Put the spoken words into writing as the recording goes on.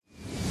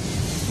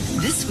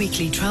This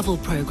weekly travel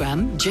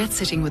program, Jet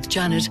Setting with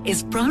Janet,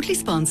 is proudly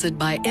sponsored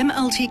by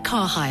MLT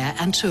Car Hire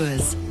and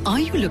Tours. Are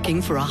you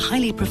looking for a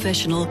highly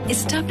professional,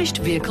 established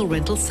vehicle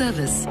rental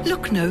service?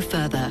 Look no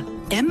further.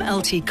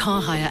 MLT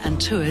Car Hire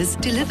and Tours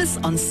delivers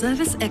on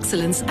service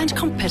excellence and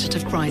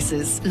competitive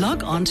prices.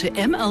 Log on to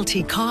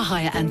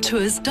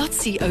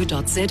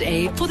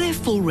mltcarhireandtours.co.za for their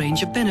full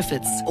range of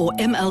benefits, or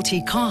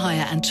MLT Car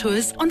Hire and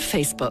Tours on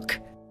Facebook.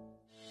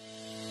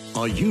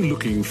 Are you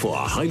looking for a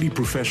highly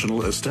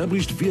professional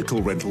established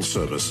vehicle rental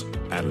service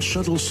and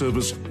shuttle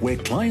service where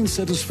client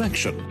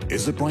satisfaction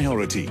is a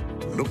priority?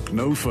 Look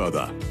no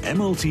further.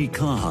 MLT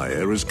Car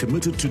Hire is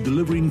committed to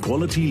delivering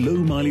quality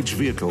low-mileage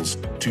vehicles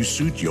to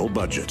suit your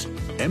budget.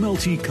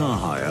 MLT Car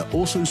Hire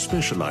also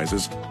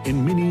specializes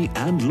in mini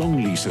and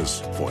long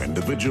leases for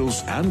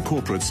individuals and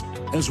corporates,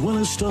 as well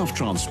as staff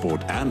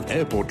transport and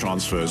airport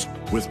transfers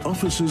with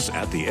offices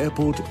at the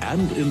airport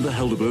and in the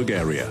Helderberg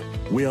area.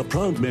 We are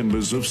proud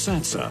members of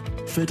SATSA,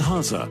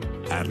 FedHasa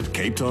and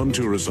Cape Town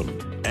Tourism.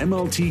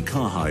 MLT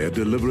Car Hire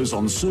delivers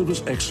on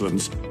service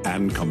excellence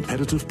and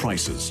competitive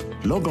prices.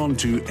 Log on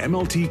to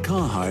MLT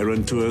Car Hire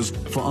and Tours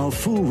for our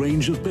full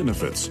range of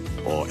benefits,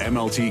 or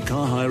MLT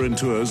Car Hire and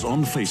Tours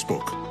on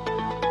Facebook.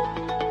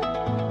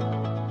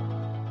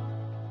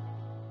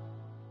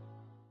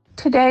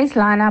 Today's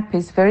lineup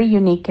is very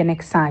unique and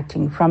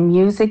exciting. From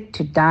music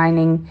to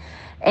dining,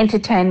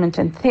 entertainment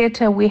and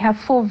theatre, we have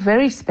 4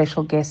 very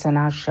special guests on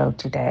our show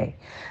today.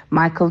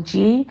 Michael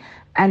G.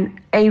 and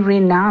a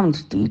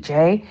renowned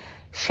DJ,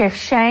 Chef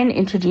Shane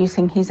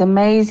introducing his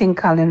amazing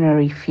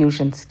culinary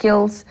fusion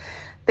skills,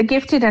 the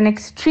gifted and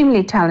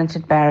extremely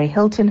talented Barry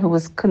Hilton, who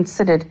was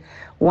considered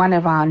one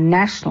of our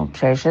national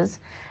treasures,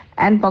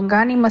 and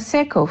Bongani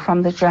Maseko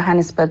from the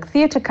Johannesburg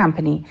Theatre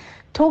Company,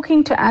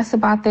 talking to us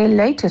about their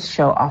latest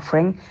show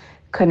offering,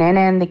 Kunene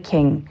and the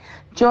King.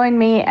 Join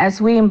me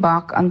as we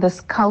embark on this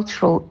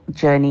cultural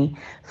journey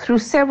through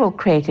several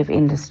creative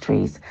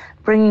industries,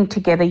 bringing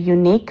together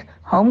unique,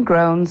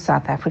 homegrown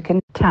South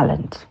African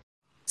talent.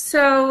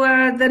 So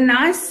the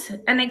nice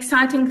and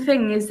exciting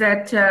thing is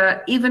that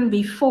even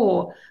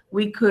before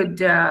we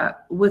could,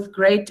 with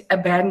great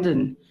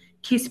abandon,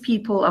 kiss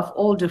people of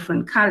all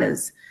different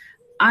colors,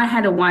 I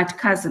had a white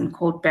cousin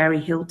called Barry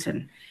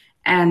Hilton.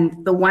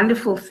 And the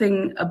wonderful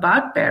thing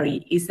about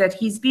Barry is that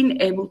he's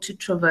been able to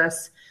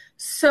traverse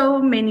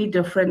so many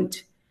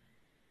different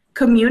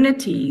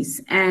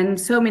communities and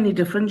so many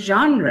different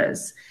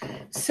genres.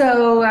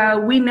 So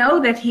we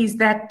know that he's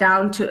that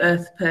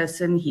down-to-earth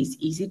person. He's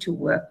easy to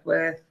work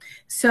with.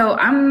 So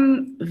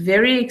I'm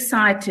very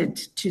excited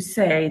to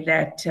say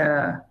that,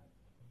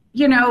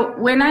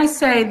 when I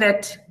say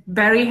that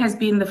Barry has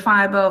been the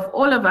fiber of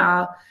all of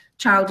our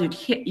childhood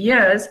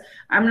years,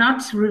 I'm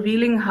not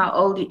revealing how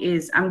old he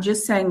is. I'm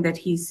just saying that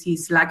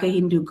he's like a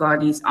Hindu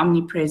god. He's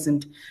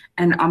omnipresent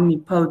and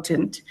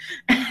omnipotent.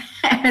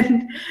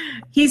 And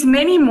he's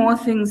many more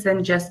things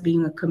than just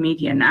being a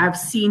comedian. I've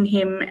seen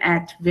him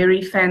at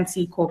very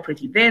fancy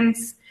corporate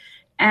events,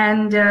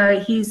 and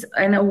he's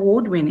an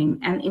award-winning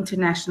and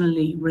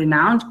internationally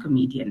renowned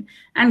comedian.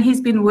 And he's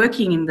been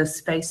working in this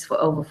space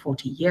for over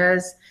 40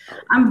 years.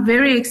 I'm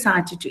very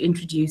excited to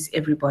introduce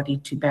everybody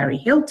to Barry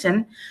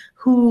Hilton,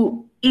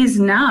 who is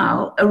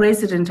now a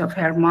resident of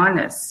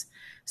Hermanus.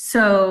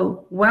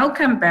 So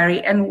welcome,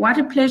 Barry, and what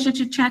a pleasure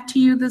to chat to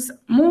you this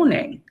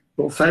morning.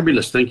 Well,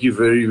 fabulous. Thank you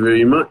very,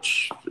 very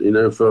much,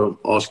 for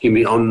asking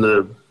me on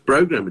the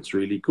program. It's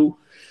really cool.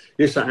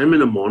 Yes, I am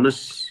in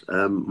Hermanus.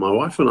 My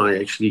wife and I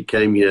actually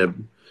came here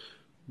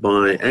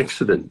by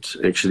accident,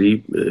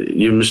 actually.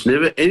 You must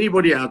never,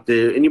 anybody out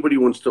there, anybody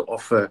wants to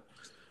offer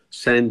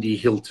Sandy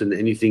Hilton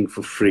anything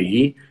for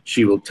free,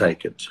 she will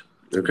take it,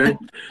 okay?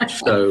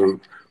 So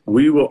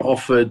we were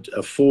offered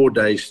a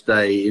 4-day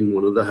stay in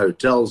one of the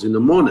hotels in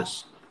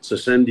Hermanus. So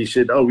Sandy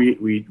said,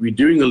 we're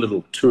doing a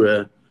little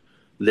tour.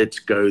 Let's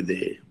go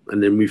there.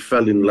 And then we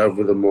fell in love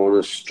with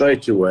Hermanus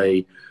straight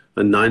away.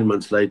 And 9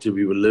 months later,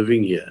 we were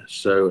living here.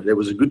 So that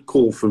was a good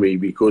call for me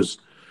because,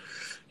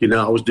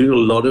 I was doing a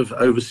lot of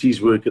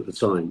overseas work at the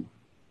time.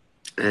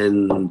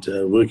 And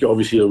working a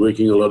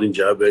lot in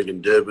Joburg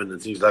and Durban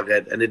and things like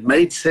that. And it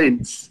made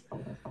sense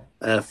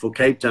for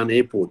Cape Town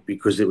Airport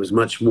because it was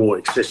much more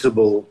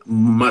accessible,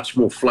 much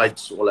more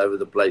flights all over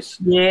the place.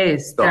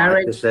 Yes, so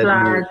direct flights.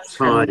 More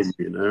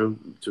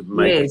time, to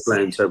make a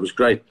plan. So it was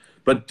great.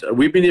 But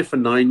we've been here for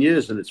 9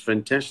 years and it's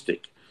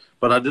fantastic.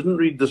 But I didn't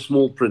read the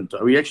small print.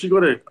 We actually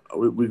got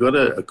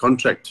a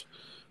contract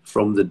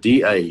from the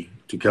DA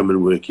to come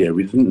and work here.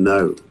 We didn't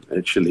know,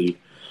 actually.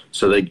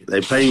 So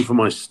they're paying for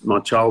my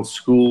child's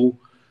school.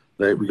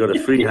 We got a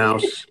free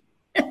house.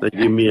 They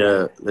give me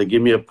a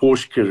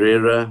Porsche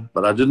Carrera,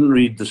 but I didn't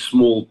read the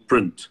small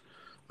print.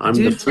 I'm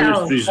the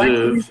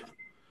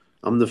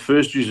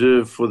first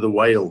reserve for the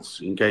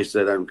whales in case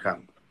they don't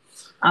come.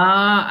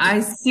 Ah, I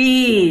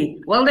see.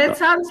 Well, that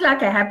sounds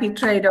like a happy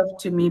trade-off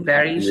to me,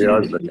 Barry.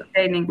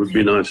 Would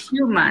be nice.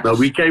 Too much. No,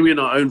 we came in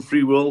our own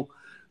free will.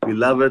 We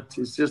love it.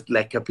 It's just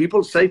lekker.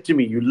 People say to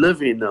me, "You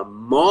live in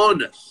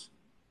Hermanus."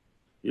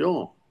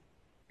 Yeah.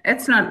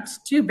 It's not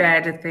too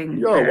bad a thing.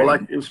 Yeah, well, I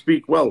can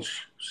speak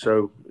Welsh,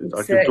 So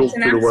I can talk It's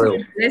an to the whale.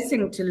 absolute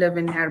blessing to live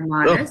in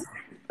Hermanus.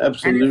 Oh,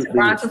 absolutely. And it's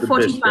about a the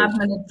best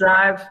 45-minute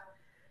drive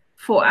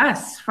for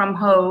us from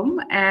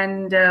home.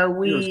 And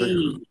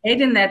we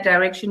head in that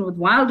direction with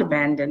wild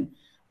abandon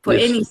for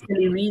any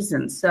silly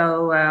reason.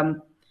 So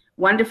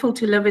wonderful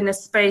to live in a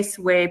space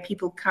where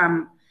people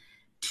come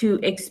to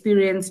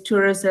experience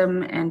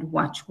tourism and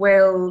watch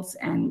whales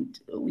and,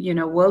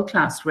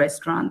 world-class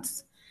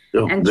restaurants.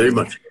 Oh, and very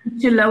much.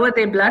 To lower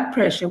their blood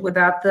pressure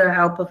without the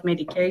help of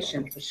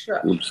medication, for sure.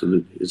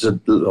 Absolutely.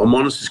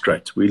 Hermanus is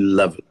great. We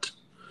love it.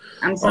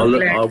 I'm so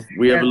glad.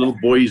 We have a little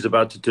boy. He's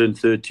about to turn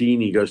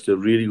 13. He goes to a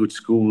really good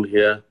school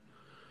here.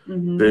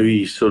 Mm-hmm.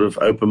 Very sort of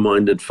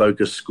open-minded,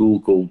 focused school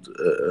called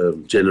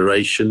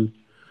Generation.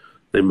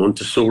 They're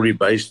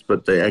Montessori-based,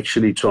 but they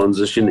actually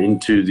transition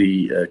into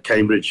the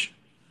Cambridge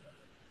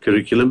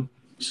curriculum.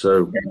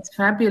 So that's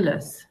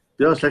fabulous.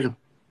 Yeah, it's like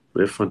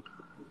very fun.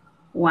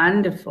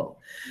 Wonderful.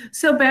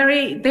 So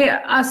Barry,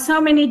 there are so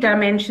many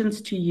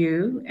dimensions to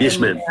you. Yes,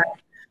 ma'am.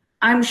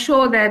 I'm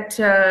sure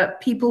that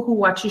people who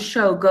watch a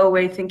show go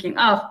away thinking,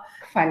 "Oh,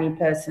 funny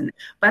person."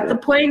 But the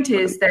point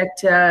is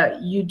that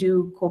you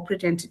do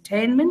corporate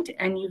entertainment,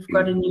 and you've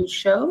got a new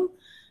show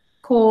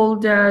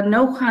called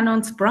No Gaan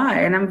Ons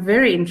Braai, and I'm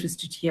very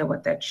interested to hear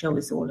what that show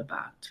is all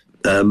about.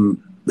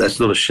 That's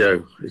not a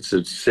show. It's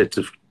a set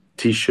of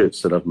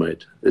T-shirts that I've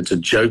made. It's a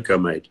joke I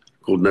made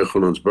called No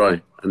Gaan Ons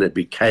Braai, and it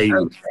became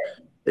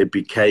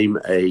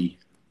a.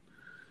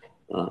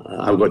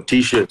 I've got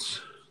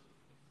T-shirts.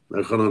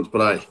 No Gaan Ons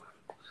Braai.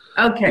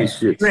 Okay,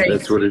 great.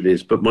 That's what it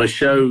is. But my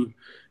show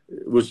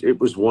was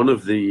one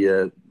of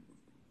the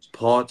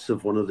parts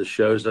of one of the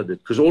shows I did,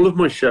 because all of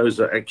my shows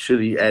are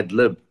actually ad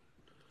lib.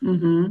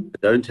 Mm-hmm. I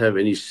don't have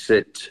any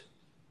set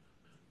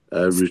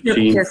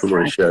routine for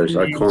my shows.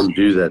 I can't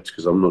do that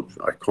because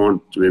I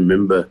can't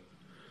remember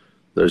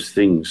those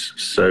things.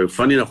 So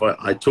funny enough,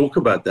 I talk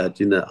about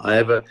that. I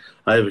have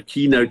a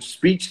keynote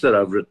speech that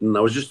I've written. I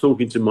was just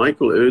talking to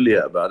Michael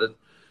earlier about it,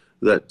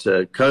 that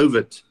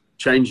COVID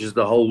changes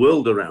the whole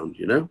world around,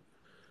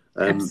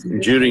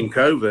 During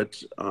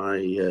COVID,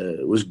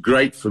 it was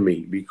great for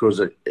me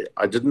because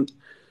I didn't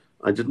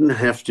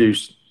have to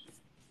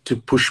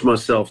push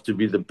myself to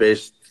be the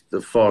best,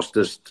 the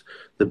fastest,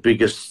 the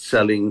biggest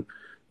selling,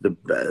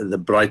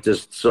 the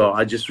brightest. So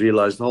I just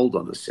realized, hold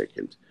on a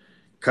second.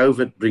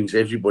 COVID brings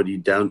everybody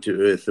down to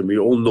earth, and we're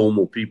all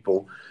normal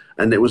people.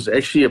 And it was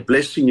actually a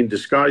blessing in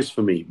disguise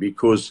for me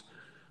because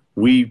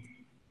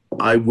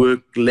I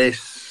work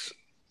less,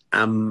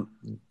 I'm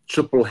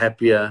triple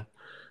happier,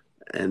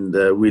 and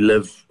we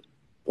live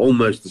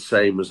almost the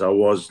same as I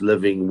was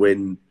living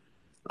when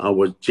I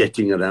was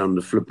jetting around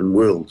the flipping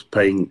world,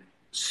 paying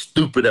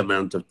stupid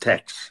amount of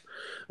tax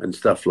and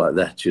stuff like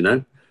that,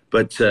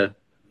 But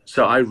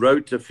so I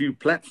wrote a few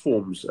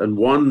platforms, and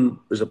one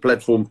was a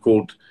platform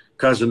called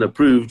Cousin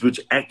Approved, which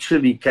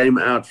actually came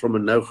out from a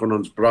No Gaan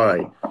Ons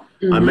Braai.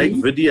 Mm-hmm. I make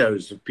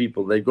videos of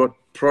people. They got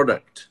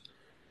product,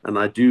 and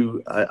I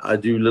do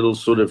little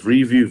sort of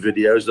review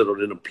videos that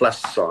are in a plus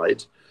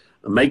side.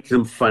 I make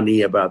them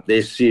funny about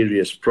their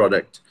serious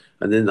product,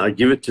 and then I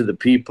give it to the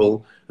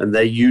people, and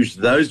they use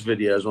those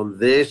videos on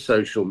their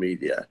social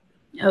media.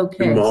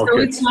 Okay, so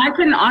it's like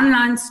an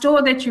online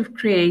store that you've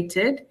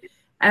created,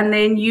 and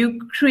then you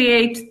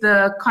create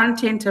the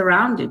content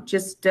around it.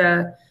 Just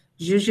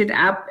zhuzh it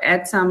up,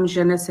 add some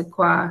je ne sais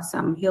quoi,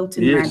 some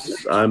Hilton magic.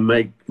 Yes, I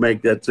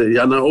make that,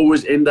 and I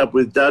always end up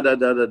with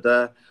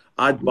da-da-da-da-da.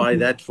 I'd buy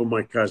that for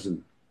my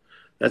cousin.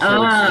 That's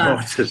how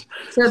it started.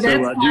 So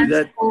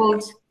that's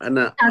called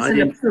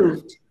Cousin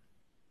Approved.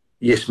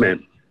 Yes,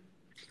 ma'am.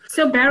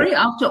 So Barry,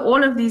 after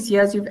all of these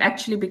years, you've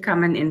actually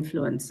become an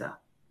influencer.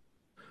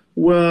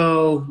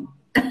 Well,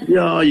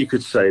 yeah, you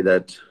could say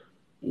that.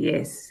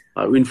 Yes.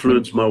 I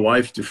influence my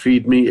wife to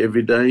feed me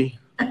every day.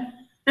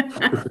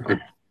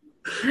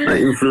 I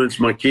influence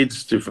my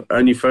kids to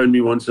only phone me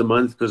once a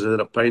month because they're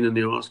a pain in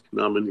the ass.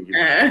 No,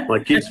 my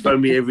kids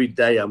phone me every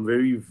day. I'm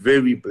very,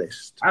 very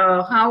blessed.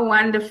 Oh, how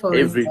wonderful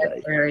every is that,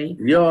 day. Barry?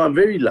 Yeah, I'm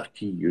very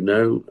lucky,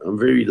 I'm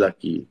very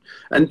lucky.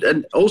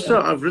 And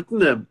also I've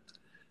written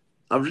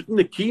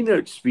a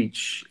keynote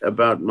speech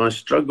about my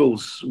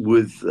struggles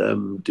with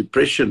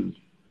depression.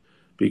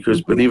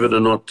 Because believe it or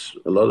not,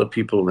 a lot of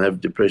people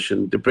have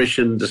depression,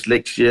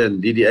 dyslexia,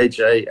 and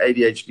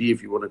ADHD,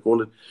 if you want to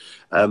call it.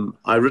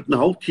 I've written a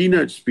whole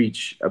keynote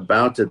speech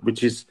about it,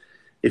 which is,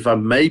 if I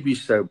may be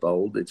so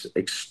bold, it's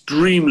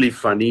extremely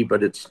funny,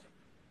 but it's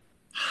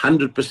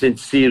 100%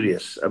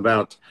 serious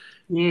about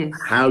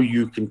how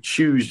you can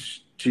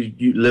choose to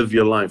live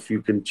your life.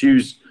 You can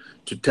choose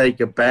to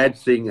take a bad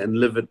thing and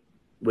live it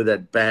with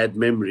that bad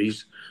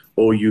memories,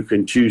 or you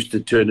can choose to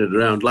turn it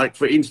around. Like,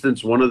 for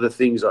instance, one of the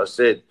things I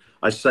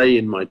say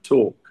in my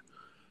talk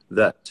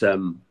that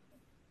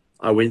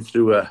I went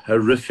through a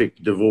horrific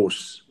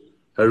divorce,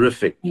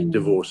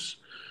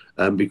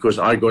 because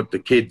I got the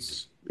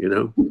kids,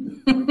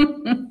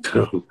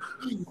 So,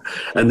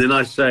 and then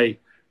I say,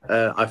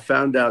 I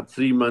found out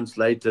 3 months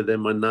later that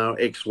my now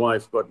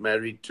ex-wife got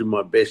married to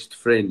my best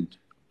friend.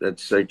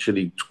 That's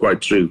actually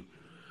quite true.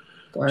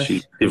 Gosh.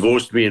 She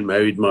divorced me and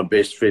married my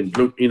best friend.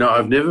 Look,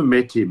 I've never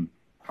met him,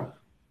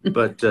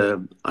 but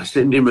I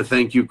send him a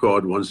thank you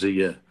card once a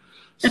year.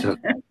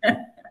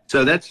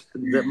 So that's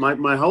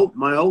my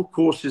whole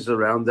course is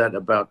around that,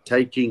 about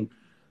taking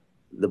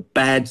the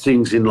bad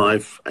things in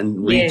life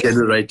and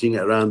regenerating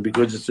around,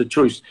 because it's a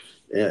choice.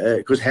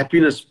 Because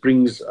happiness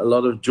brings a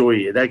lot of joy.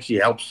 It actually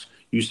helps.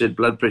 You said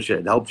blood pressure.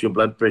 It helps your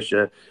blood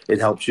pressure. It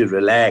helps you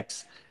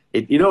relax.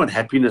 And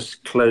happiness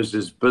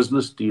closes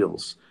business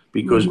deals,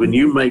 because when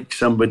you make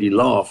somebody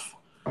laugh,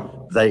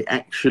 they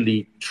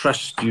actually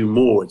trust you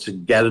more. It's a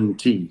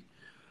guarantee.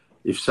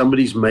 If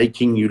somebody's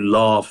making you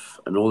laugh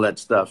and all that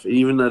stuff,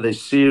 even though they're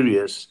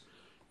serious,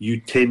 you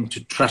tend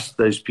to trust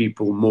those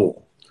people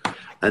more.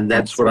 And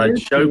that's what I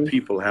show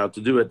people how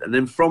to do it. And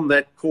then from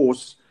that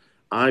course,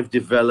 I've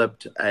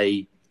developed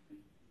an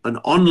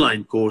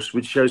online course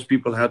which shows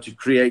people how to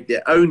create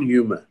their own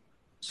humor.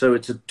 So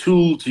it's a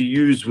tool to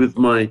use with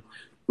my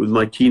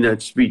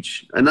keynote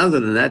speech. And other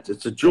than that,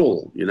 it's a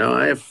jewel.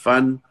 I have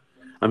fun.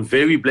 I'm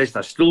very blessed.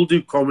 I still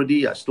do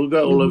comedy. I still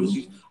go all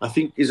overseas. I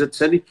think, is it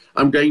Sandy?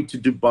 I'm going to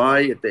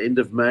Dubai at the end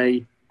of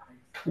May.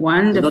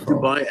 Wonderful. Not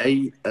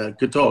Dubai,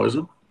 Qatar,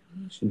 isn't it?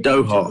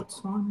 Doha.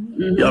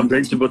 Yeah, I'm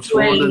going to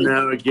Botswana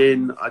now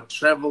again. I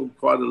travel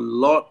quite a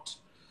lot,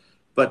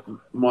 but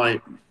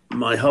my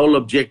whole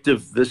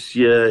objective this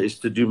year is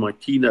to do my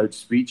keynote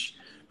speech,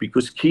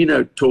 because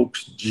keynote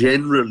talks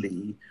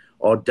generally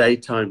are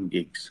daytime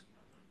gigs.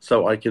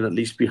 So I can at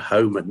least be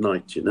home at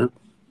night,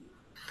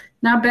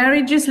 Now,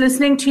 Barry, just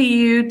listening to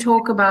you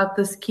talk about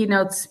this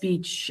keynote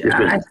speech,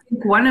 I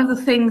think one of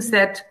the things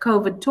that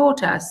COVID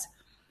taught us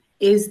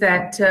is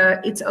that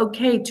it's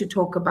okay to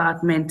talk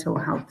about mental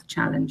health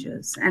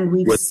challenges. And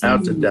we've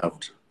without seen, a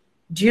doubt,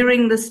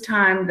 during this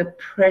time, the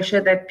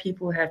pressure that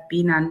people have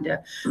been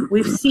under.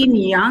 We've seen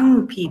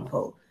young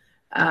people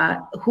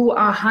who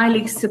are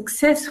highly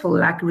successful,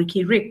 like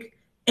Ricky Rick,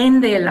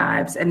 in their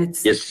lives. And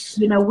it's,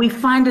 we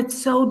find it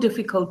so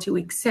difficult to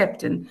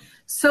accept and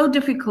so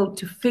difficult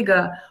to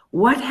figure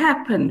what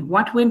happened,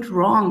 what went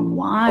wrong,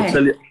 why.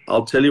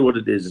 I'll tell you what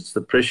it is. It's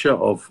the pressure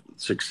of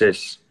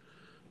success,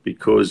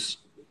 because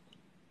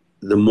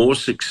the more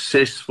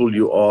successful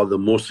you are, the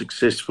more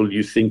successful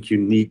you think you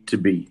need to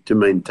be to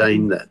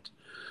maintain that.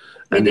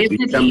 And it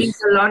definitely is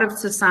a lot of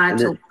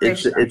societal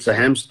pressure. It's a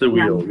hamster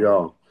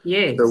wheel,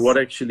 Yes. So what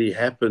actually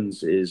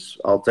happens is,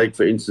 I'll take,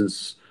 for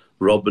instance,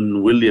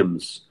 Robin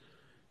Williams.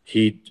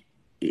 Some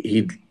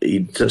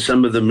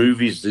of the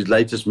movies, the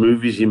latest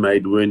movies he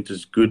made weren't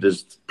as good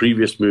as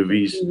previous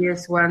movies.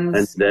 Previous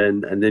ones.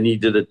 And then he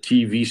did a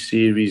TV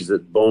series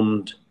that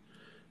bombed,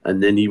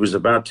 and then he was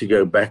about to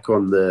go back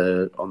on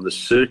the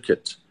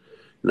circuit.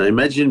 Now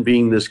imagine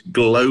being this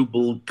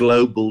global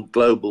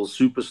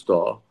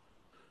superstar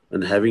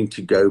and having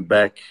to go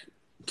back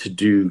to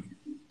do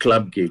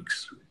club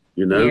gigs,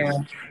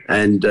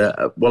 And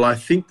I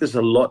think there's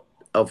a lot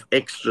of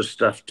extra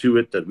stuff to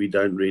it that we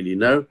don't really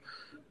know.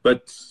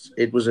 But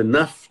it was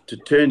enough to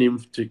turn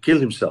him to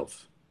kill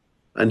himself.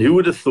 And who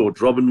would have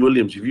thought Robin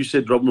Williams, if you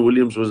said Robin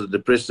Williams was a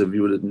depressive,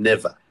 you would have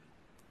never.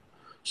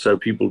 So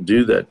people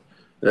do that.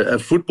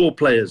 Football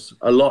players,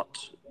 a lot.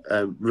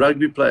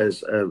 Rugby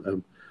players,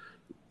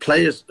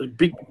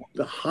 big,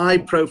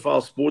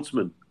 high-profile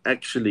sportsmen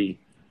actually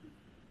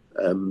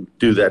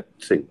do that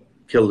thing,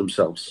 kill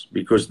themselves,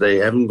 because they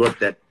haven't got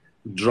that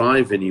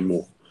drive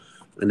anymore.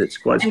 And it's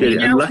quite scary.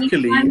 And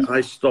luckily,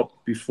 I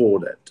stopped before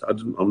that.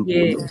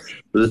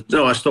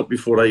 I stopped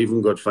before I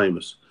even got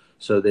famous.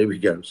 So there we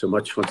go. So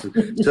much fun.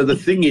 So the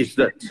thing is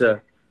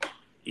that,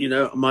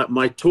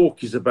 my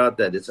talk is about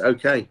that. It's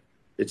okay.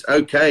 It's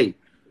okay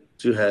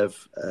to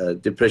have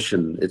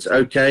depression. It's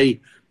okay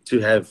to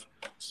have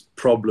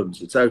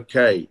problems. It's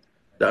okay.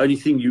 The only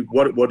thing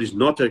what is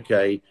not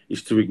okay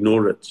is to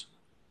ignore it.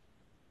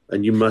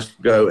 And you must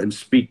go and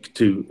speak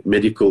to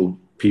medical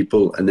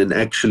people and then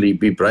actually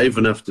be brave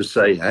enough to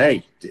say,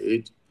 hey,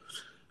 dude,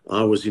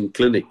 I was in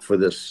clinic for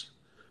this.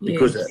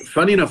 Because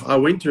funny enough, I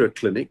went to a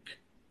clinic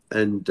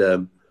and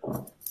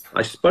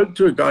I spoke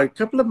to a guy a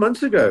couple of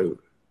months ago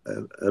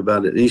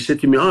about it. And he said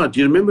to me,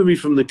 do you remember me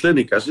from the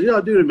clinic? I said, yeah,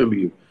 I do remember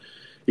you.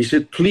 He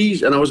said,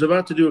 please, and I was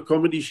about to do a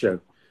comedy show.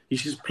 He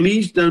says,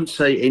 please don't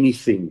say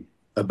anything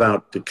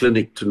about the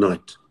clinic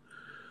tonight.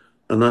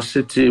 And I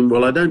said to him,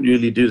 well, I don't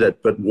really do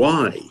that, but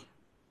why?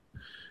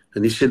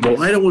 And he said,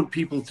 well, I don't want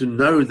people to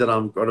know that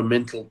I've got a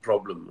mental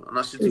problem. And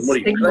I said to him, what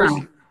are you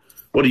crazy?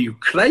 What are you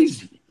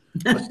crazy?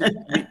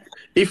 Said,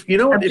 if you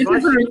know what, if I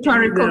said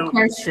rhetorical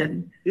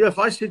question. Yeah, if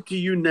I said to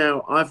you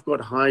now, I've got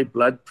high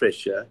blood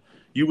pressure,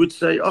 you would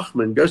say, oh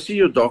man, go see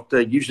your doctor,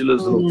 he gives you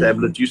this little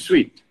tablet, you're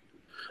sweet.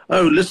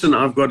 Oh, listen,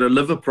 I've got a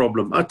liver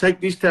problem. I'll take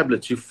these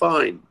tablets, you're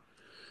fine.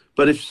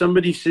 But if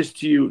somebody says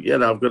to you,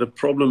 yeah, I've got a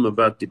problem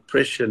about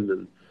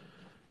depression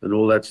and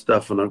all that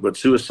stuff, and I've got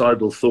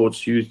suicidal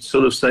thoughts, you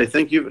sort of say,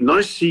 thank you,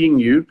 nice seeing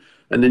you,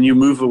 and then you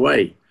move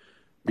away.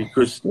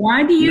 Because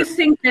why do you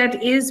think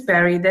that is,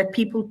 Barry, that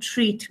people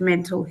treat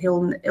mental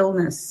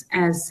illness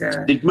as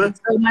stigma?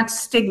 So much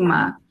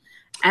stigma?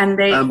 And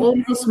they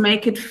almost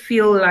make it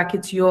feel like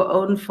it's your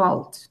own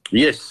fault.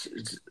 Yes,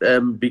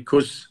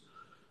 because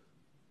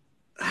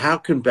how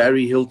can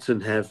Barry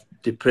Hilton have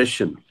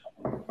depression?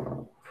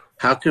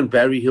 How can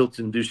Barry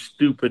Hilton do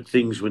stupid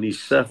things when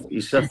he's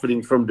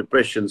suffering from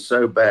depression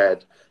so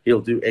bad?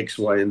 He'll do X,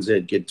 Y, and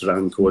Z, get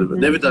drunk or whatever.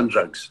 Never done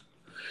drugs.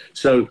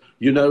 So,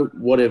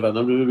 whatever. And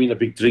I've never been a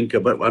big drinker,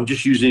 but I'm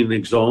just using an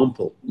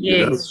example.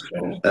 Yes.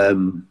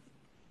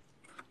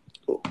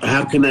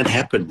 How can that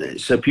happen?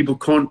 So people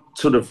can't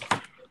sort of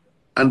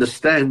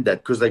understand that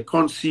because they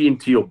can't see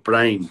into your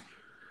brain.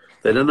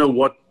 They don't know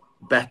what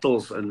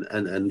battles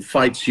and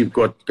fights you've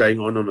got going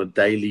on a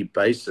daily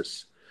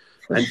basis.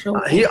 And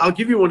here, I'll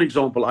give you one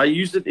example. I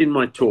used it in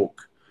my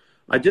talk.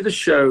 I did a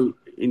show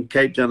in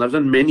Cape Town. I've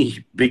done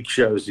many big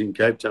shows in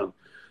Cape Town.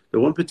 The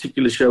one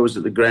particular show was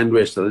at the Grand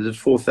West. I did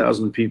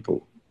 4,000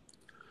 people.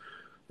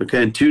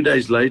 Okay, and 2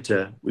 days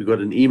later, we got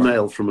an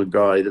email from a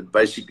guy that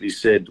basically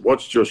said,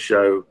 watched your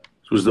show.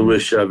 It was the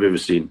worst show I've ever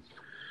seen.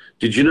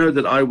 Did you know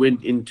that I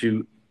went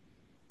into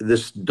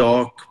this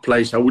dark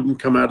place? I wouldn't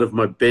come out of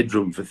my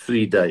bedroom for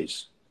 3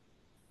 days.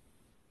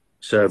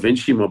 So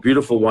eventually my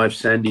beautiful wife,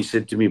 Sandy,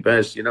 said to me,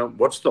 Baz,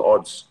 what's the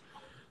odds?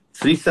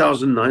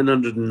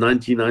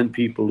 3,999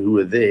 people who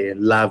were there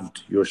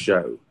loved your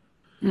show.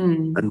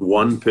 And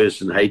one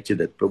person hated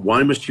it. But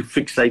why must you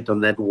fixate on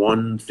that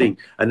one thing?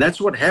 And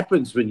that's what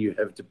happens when you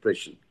have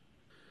depression.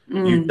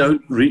 You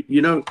don't,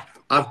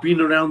 I've been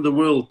around the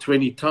world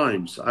 20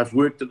 times. I've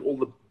worked at all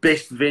the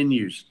best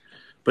venues.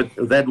 But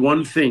that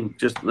one thing,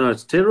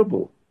 it's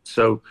terrible.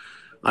 So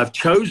I've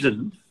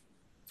chosen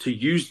to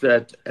use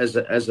that as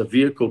a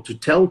vehicle to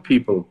tell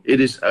people it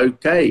is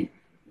okay.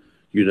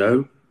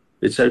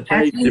 It's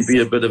okay to be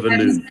a bit of a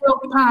loon. It's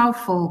so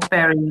powerful,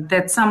 Barry,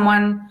 that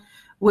someone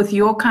with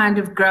your kind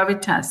of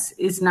gravitas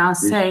is now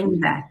saying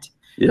that.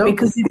 Yeah.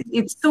 Because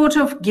it sort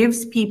of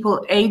gives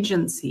people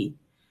agency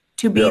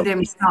to be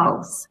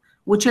themselves,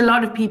 which a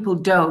lot of people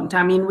don't.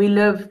 I mean, we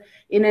live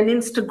in an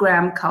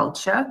Instagram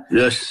culture.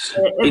 Yes.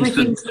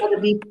 Everything's got to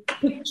be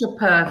picture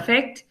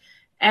perfect.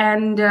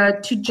 And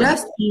to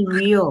just be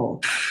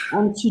real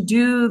and to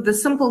do the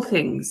simple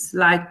things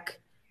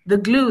like the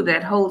glue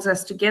that holds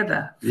us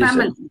together.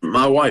 Family.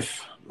 My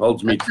wife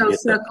holds me together. A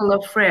circle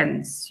of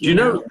friends. Do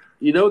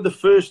you know the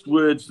first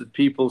words that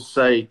people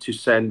say to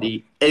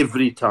Sandy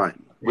every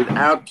time,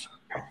 without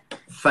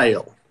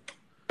fail?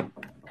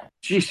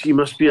 Geez, you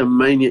must be a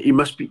maniac.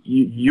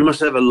 You must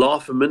have a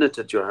laugh a minute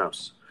at your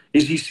house.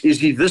 Is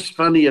he this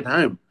funny at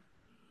home?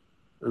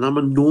 And I'm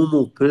a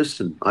normal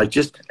person. I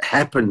just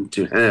happen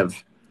to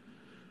have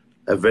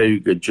a very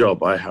good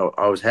job.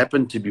 I was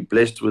happened to be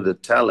blessed with a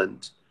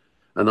talent,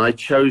 and I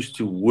chose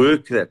to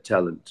work that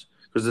talent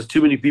because there's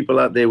too many people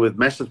out there with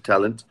massive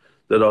talent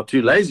that are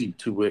too lazy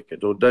to work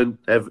it or don't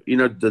have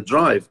the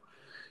drive.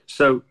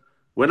 So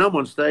when I'm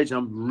on stage,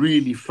 I'm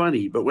really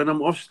funny, but when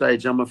I'm off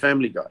stage, I'm a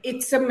family guy.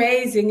 It's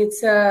amazing.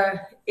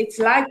 It's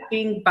like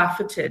being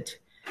buffeted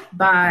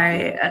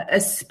by a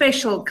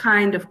special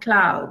kind of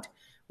cloud.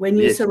 When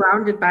you're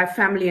surrounded by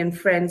family and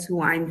friends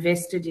who are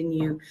invested in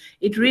you,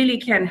 it really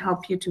can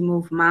help you to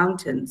move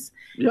mountains.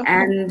 Yeah.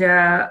 And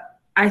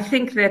I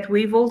think that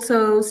we've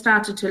also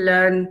started to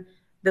learn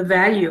the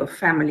value of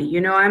family.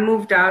 I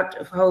moved out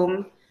of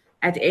home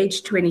at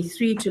age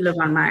 23 to live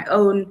on my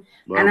own.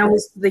 Wow. And I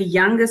was the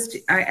youngest.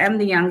 I am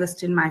the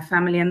youngest in my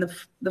family and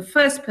the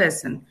first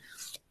person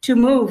to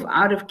move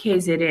out of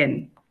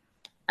KZN.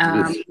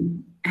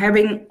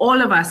 Having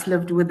all of us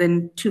lived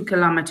within 2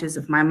 kilometers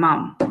of my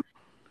mom.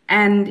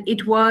 And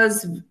it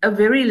was a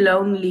very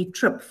lonely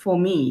trip for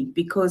me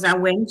because I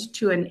went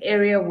to an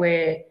area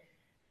where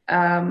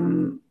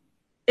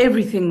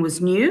everything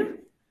was new.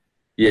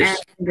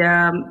 Yes.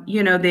 And,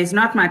 there's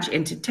not much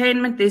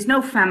entertainment. There's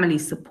no family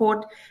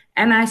support.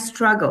 And I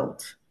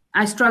struggled.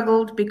 I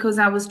struggled because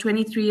I was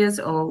 23 years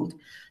old,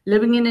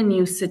 living in a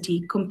new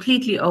city,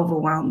 completely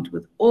overwhelmed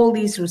with all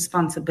these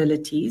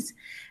responsibilities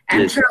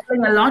and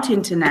traveling a lot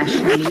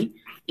internationally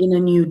in a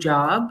new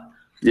job.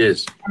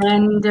 Yes.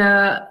 And,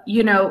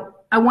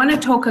 I want to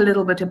talk a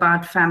little bit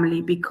about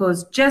family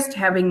because just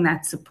having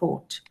that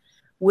support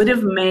would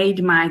have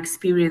made my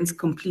experience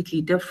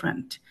completely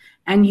different.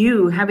 And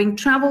you, having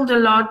traveled a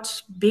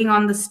lot, being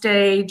on the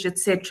stage,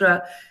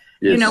 etc.,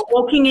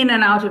 walking in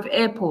and out of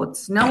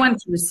airports, no one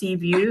to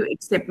receive you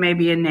except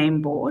maybe a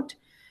name board.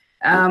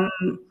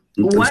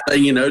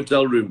 Staying in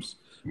hotel rooms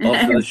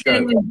after the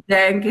show.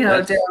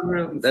 Hotel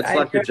rooms. That's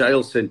like a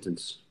jail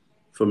sentence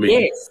for me.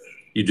 Yes.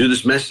 You do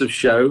this massive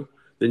show,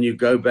 then you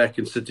go back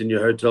and sit in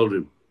your hotel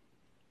room.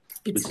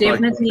 It's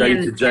definitely like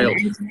going to jail.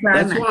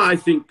 That's why I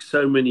think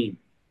so many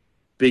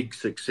big,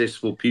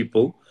 successful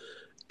people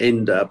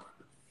end up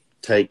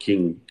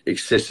taking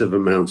excessive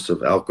amounts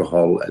of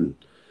alcohol and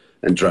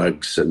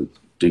drugs and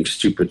doing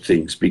stupid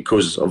things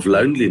because of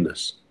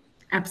loneliness.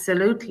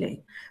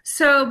 Absolutely.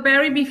 So,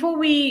 Barry, before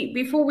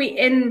we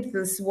end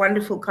this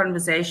wonderful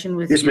conversation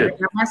with you,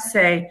 I must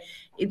say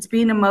it's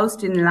been a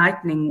most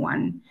enlightening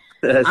one.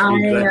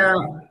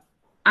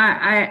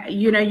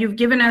 You've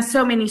given us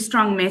so many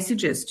strong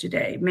messages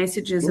today,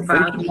 messages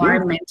about why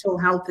mental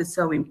health is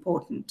so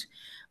important,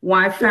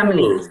 why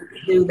families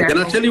do that. Can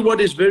I tell you what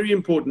is very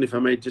important, if I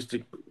may,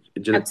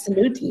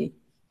 Absolutely.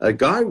 A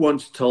guy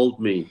once told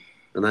me,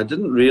 and I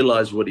didn't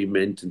realize what he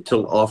meant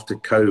until after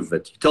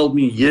COVID. He told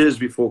me years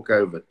before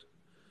COVID,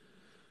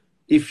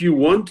 if you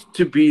want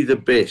to be the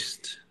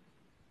best,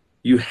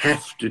 you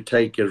have to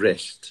take a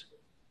rest.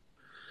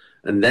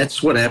 And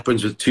that's what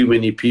happens with too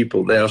many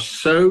people. They are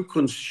so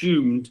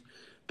consumed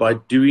by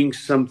doing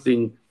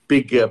something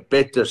bigger,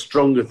 better,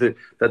 stronger,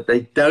 that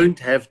they don't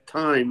have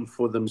time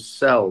for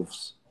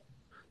themselves.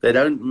 They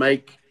don't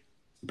make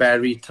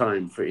Barry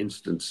time, for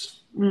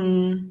instance.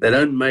 They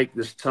don't make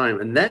this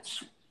time. And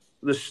that's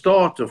the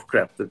start of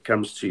crap that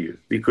comes to you,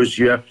 because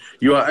you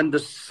are under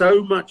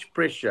so much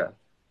pressure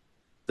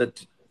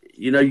that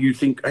you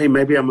think, hey,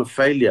 maybe I'm a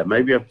failure.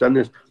 Maybe I've done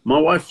this. My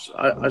wife,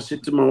 I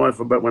said to my wife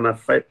about when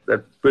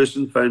that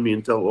person phoned me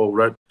and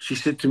wrote, she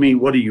said to me,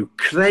 what are you,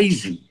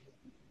 crazy?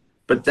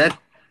 But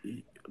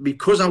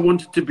because I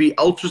wanted to be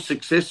ultra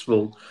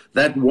successful,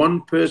 that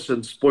one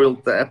person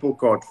spoiled the apple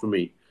cart for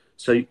me.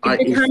 So it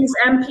becomes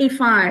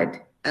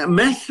amplified.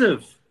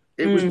 Massive.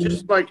 It was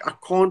just like, I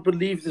can't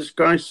believe this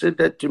guy said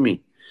that to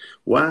me.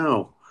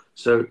 Wow.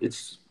 So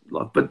it's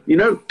like, but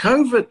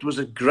COVID was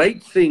a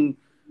great thing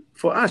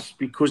for us,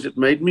 because it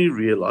made me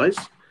realize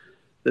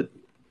that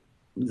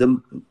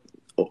John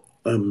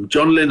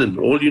Lennon,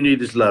 all you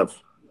need is love.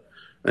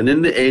 And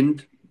in the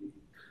end,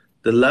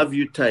 the love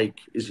you take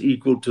is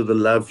equal to the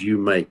love you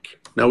make.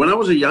 Now, when I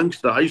was a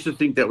youngster, I used to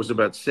think that was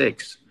about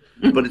sex,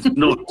 but it's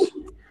not.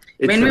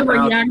 When we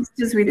were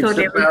youngsters, we thought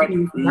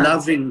everything was about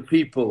loving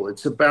people.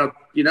 It's about,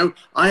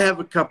 I have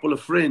a couple of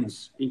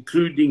friends,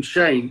 including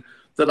Shane,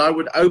 that I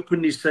would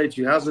openly say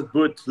to you, how's it,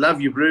 bud?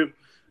 Love you, bro.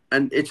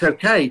 And it's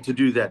okay to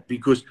do that,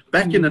 because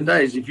back in the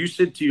days, if you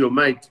said to your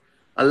mate,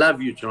 I love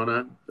you,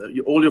 Jonna,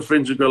 all your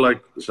friends would go like,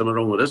 something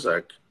wrong with this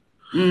act.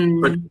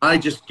 But I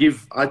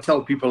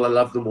tell people I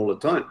love them all the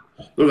time.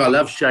 Look, I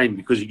love Shane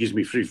because he gives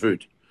me free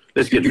food.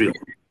 Let's get real.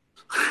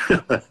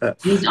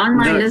 He's on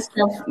my list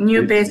of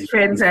new best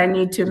friends I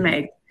need to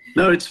make.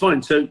 No, it's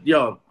fine. So,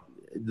 yeah,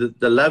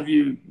 the love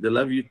you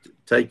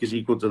take is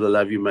equal to the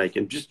love you make.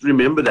 And just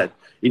remember that.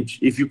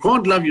 If you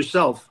can't love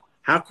yourself,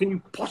 how can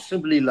you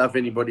possibly love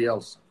anybody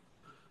else?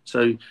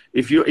 So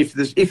if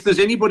there's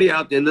anybody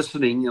out there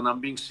listening, and I'm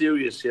being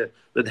serious here,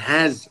 that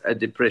has a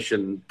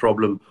depression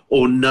problem,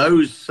 or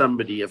knows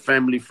somebody, a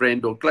family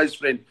friend or close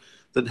friend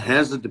that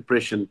has a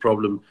depression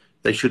problem,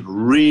 they should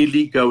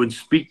really go and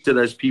speak to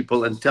those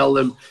people and tell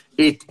them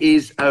it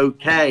is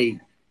okay.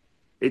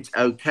 It's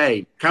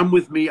okay. Come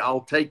with me.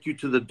 I'll take you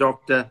to the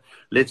doctor.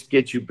 Let's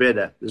get you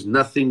better. There's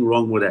nothing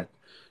wrong with that.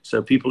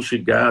 So people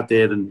should go out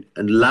there and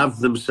love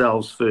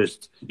themselves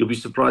first. You'll be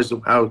surprised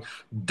of how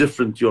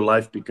different your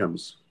life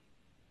becomes.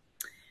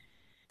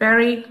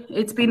 Barry,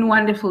 it's been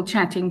wonderful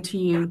chatting to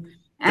you.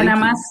 And I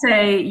must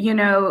say,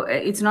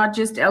 it's not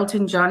just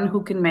Elton John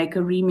who can make a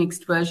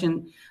remixed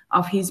version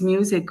of his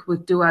music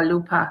with Dua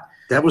Lipa.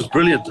 That was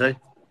brilliant, eh?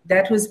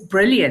 That was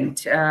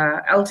brilliant.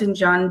 Elton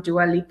John,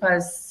 Dua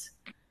Lipa's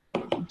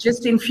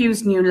just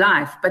infused new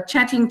life. But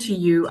chatting to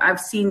you,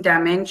 I've seen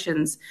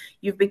dimensions.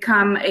 You've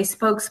become a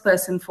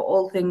spokesperson for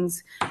all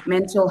things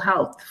mental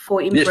health, for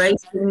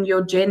embracing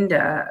your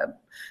gender,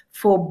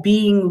 for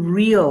being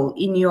real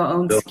in your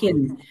own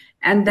skin.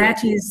 And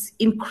that is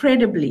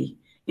incredibly,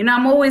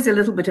 I'm always a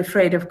little bit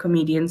afraid of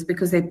comedians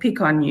because they pick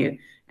on you.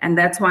 And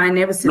that's why I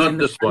never sit in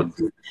the front.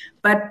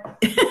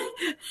 But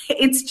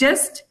it's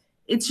just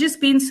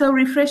been so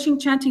refreshing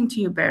chatting to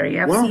you, Barry.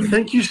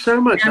 Thank you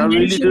so much. I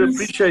really do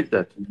appreciate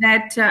that.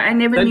 That I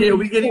never knew. Are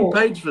we getting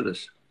paid for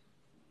this?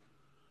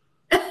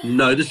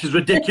 No, this is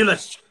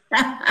ridiculous.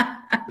 I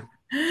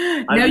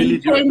really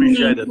do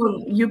appreciate it.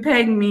 You're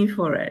paying me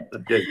for it.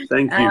 Okay,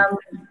 thank you.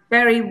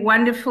 Very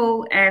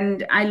wonderful,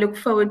 and I look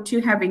forward to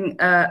having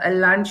a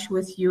lunch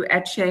with you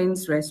at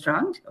Shane's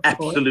restaurant.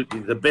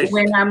 Absolutely, the best.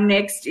 When I'm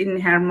next in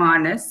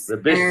Hermanus. The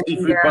best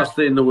seafood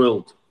pasta in the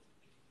world.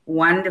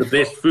 Wonderful.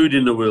 The best food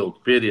in the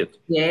world, period.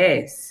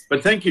 Yes.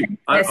 But thank you.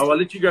 I'll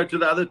let you go to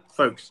the other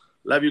folks.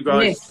 Love you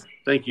guys. Yes.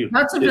 Thank you.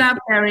 Lots of love,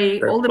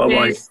 Barry. All the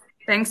best.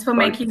 Thanks for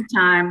making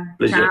time.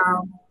 Pleasure.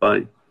 Ciao.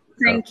 Bye.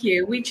 Thank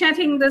you. We're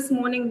chatting this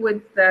morning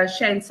with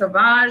Shane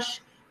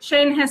Sauvage.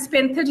 Shane has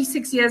spent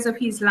 36 years of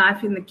his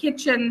life in the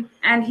kitchen,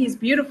 and his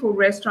beautiful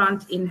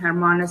restaurant in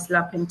Hermanus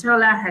La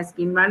Pintola has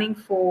been running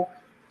for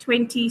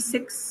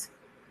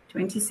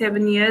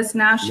 27 years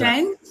now,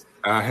 Shane? Yes.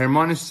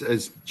 Hermanus,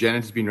 as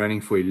Janet, has been running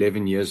for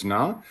 11 years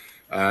now.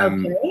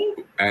 Okay.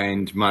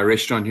 And my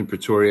restaurant in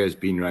Pretoria has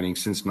been running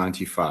since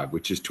 95,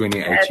 which is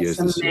 28 years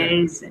this year.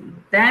 That's amazing.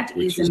 That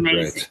is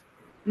amazing. Great.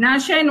 Now,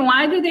 Shane,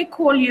 why do they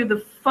call you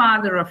the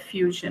father of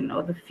fusion,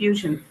 or the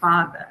fusion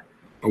father?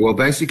 Well,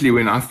 basically,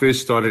 when I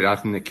first started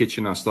out in the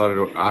kitchen, I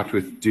started out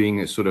with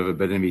doing a sort of a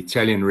bit of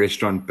Italian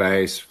restaurant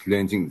base,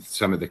 learning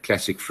some of the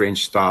classic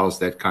French styles,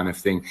 that kind of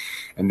thing.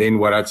 And then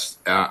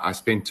I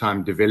spent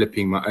time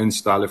developing my own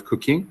style of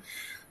cooking.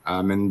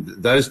 And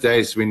those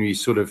days when we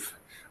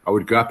I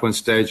would go up on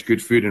stage,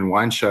 Good Food and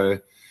Wine Show,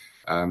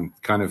 kind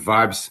of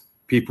vibes.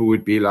 People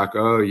would be like,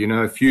 oh, you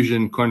know,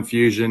 fusion,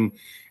 confusion.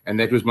 And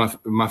that was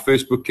my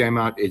first book came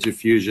out, Edge of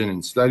Fusion.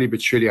 And slowly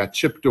but surely I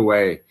chipped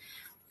away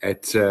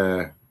at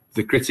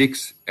the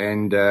critics.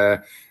 And I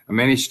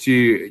managed to,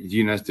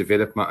 you know,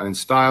 develop my own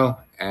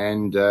style.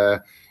 And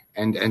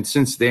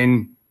since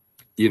then,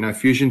 you know,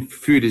 fusion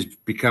food has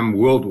become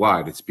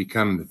worldwide. It's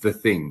become the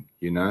thing,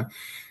 you know.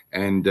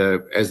 And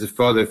as the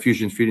father of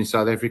fusion food in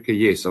South Africa,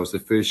 yes, I was the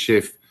first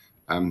chef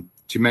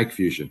to make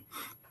fusion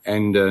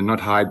and not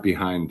hide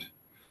behind,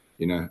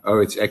 you know, oh,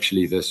 it's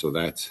actually this or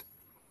that.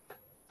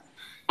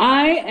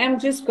 I am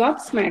just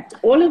gobsmacked.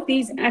 All of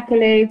these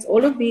accolades,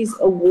 all of these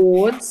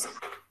awards,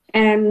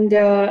 and,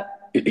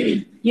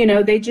 you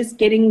know, they just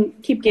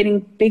keep getting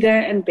bigger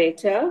and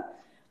better.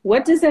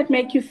 What does that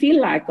make you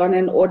feel like on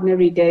an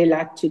ordinary day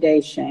like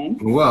today, Shane?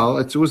 Well,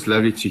 it's always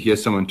lovely to hear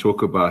someone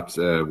talk about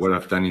what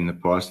I've done in the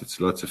past. It's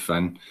lots of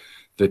fun.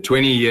 The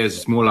 20 years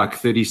is more like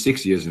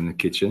 36 years in the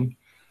kitchen.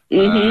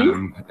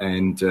 Mm-hmm.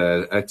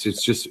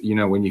 It's just, you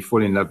know, when you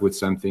fall in love with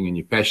something and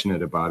you're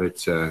passionate about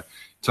it,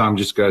 time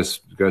just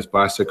goes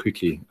by so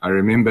quickly. I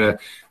remember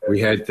we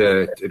had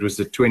it was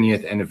the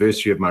 20th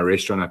anniversary of my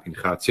restaurant up in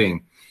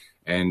Gauteng,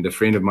 and a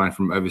friend of mine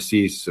from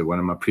overseas, one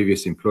of my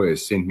previous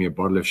employers, sent me a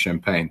bottle of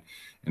champagne.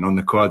 And on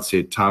the card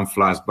said, time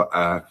flies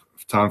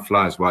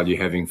while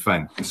you're having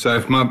fun. So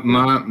if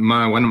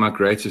one of my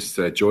greatest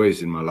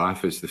joys in my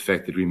life is the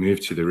fact that we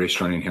moved to the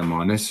restaurant in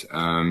Hermanus.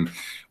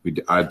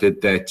 I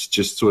did that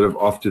just sort of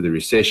after the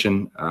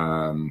recession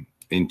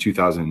in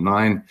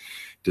 2009.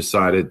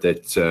 Decided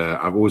that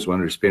I've always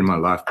wanted to spend my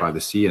life by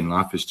the sea, and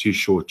life is too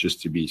short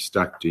just to be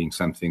stuck doing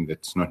something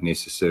that's not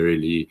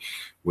necessarily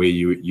where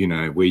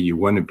you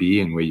want to be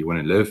and where you want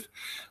to live.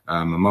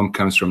 My mom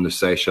comes from the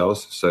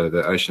Seychelles, so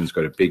the ocean's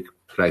got a big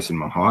place in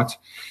my heart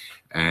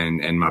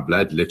and my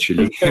blood,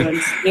 literally.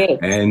 Yes.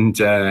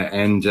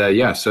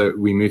 So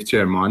we moved to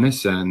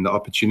Hermanus, and the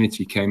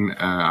opportunity came.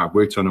 I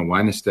worked on a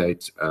wine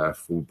estate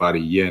for about a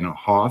year and a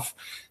half,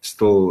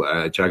 still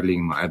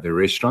juggling my other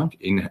restaurant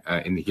in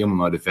the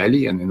Heelmanade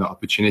Valley, and then the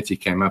opportunity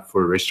came up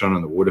for a restaurant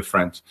on the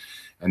waterfront,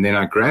 and then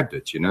I grabbed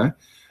it, you know.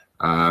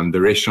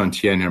 The restaurant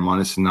here in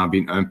Hermanus has now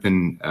been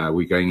open.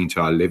 We're going into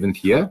our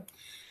 11th year,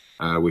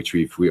 which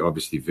we're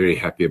obviously very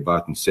happy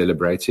about and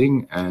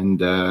celebrating.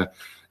 And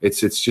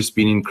it's just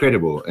been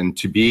incredible. And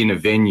to be in a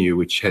venue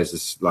which has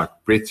this like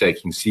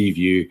breathtaking sea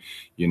view,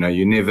 you know,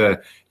 you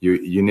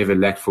never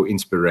lack for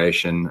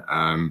inspiration.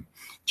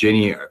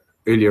 Jenny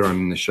earlier on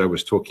in the show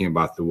was talking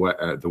about the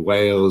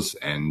whales,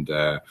 and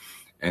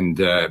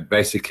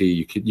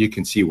basically you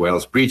can see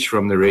Whales Beach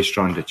from the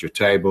restaurant at your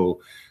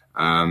table.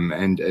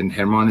 And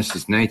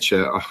Hermanus's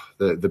nature,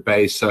 the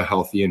bay is so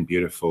healthy and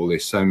beautiful.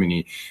 There's so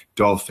many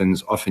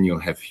dolphins. Often you'll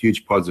have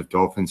huge pods of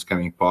dolphins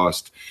coming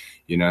past,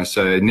 you know,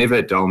 so never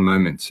a dull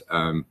moment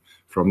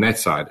from that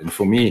side. And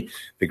for me,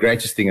 the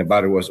greatest thing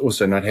about it was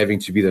also not having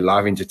to be the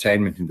live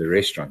entertainment in the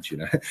restaurant, you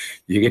know.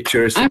 You get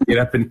tourists that get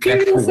up and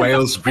clap for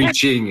whales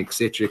breaching,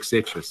 etc.,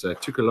 etc. So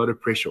it took a lot of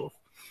pressure off.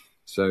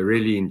 So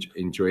really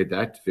enjoyed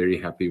that. Very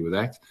happy with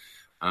that.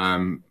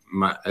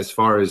 As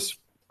far as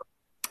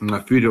my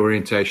food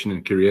orientation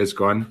and career's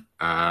gone.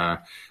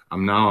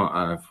 I'm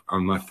now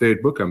on my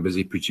third book. I'm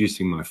busy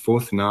producing my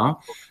fourth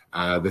now.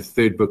 The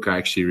third book I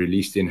actually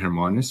released in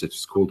Hermanus.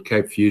 It's called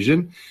Cape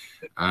Fusion.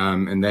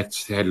 And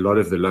that's had a lot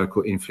of the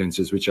local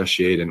influences which I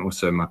shared, and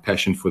also my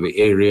passion for the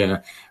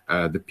area,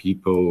 the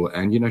people,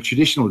 and, you know,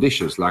 traditional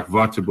dishes like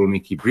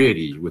Waterblommetjie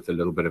breedie with a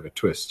little bit of a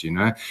twist, you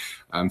know,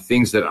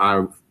 things that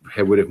I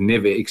would have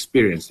never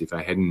experienced if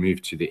I hadn't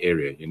moved to the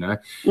area, you know.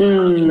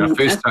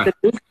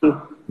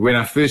 When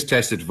I first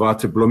tasted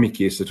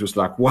Waterblommetjies, it was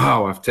like,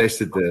 wow, I've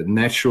tasted the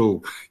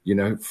natural, you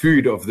know,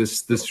 food of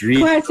this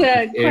region. Quite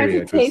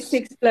a taste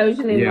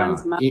explosion in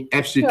one's mouth.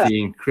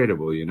 Absolutely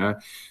incredible, you know.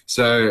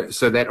 So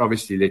that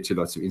obviously led to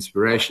lots of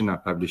inspiration. I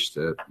published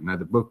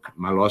another book.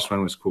 My last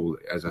one was called,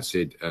 as I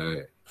said,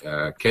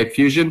 Cape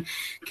Fusion.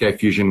 Cape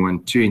Fusion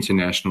won 2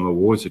 international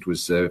awards. It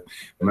was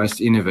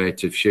most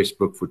innovative chef's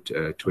book for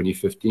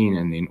 2015,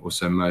 and then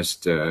also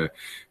most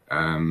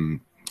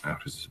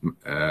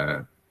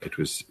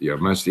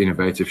most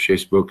innovative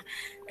chef's book,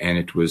 and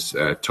it was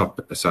top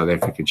South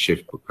African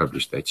chef's book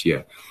published that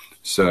year.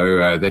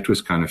 So that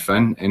was kind of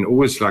fun, and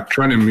always like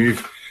trying to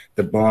move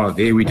the bar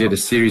there. We did a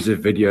series of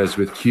videos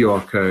with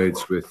QR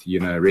codes, with, you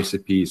know,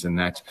 recipes and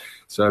that.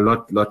 So a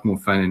lot more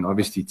fun, and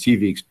obviously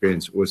TV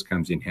experience always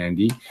comes in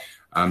handy.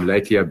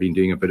 Lately I've been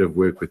doing a bit of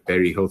work with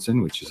Barry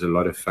Hilton, which is a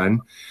lot of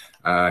fun.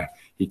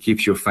 He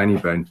keeps your funny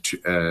bone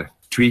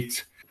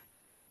tweaked.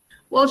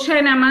 Well,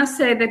 Shane, I must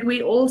say that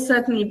we all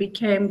certainly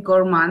became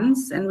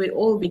gourmands, and we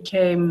all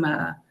became,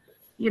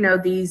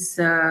 these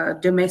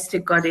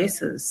domestic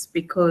goddesses,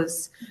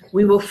 because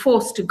we were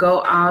forced to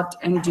go out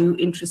and do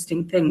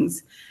interesting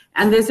things.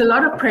 And there's a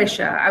lot of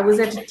pressure. I was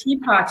at a tea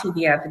party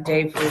the other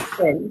day for a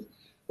friend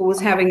who was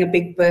having a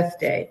big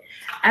birthday,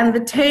 and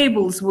the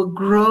tables were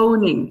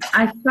groaning.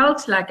 I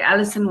felt like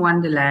Alice in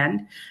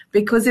Wonderland,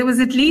 because there was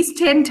at least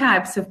 10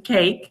 types of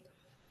cake,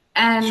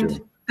 and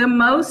the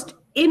most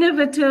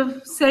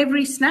innovative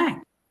savory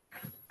snack.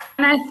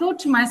 And I thought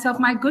to myself,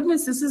 my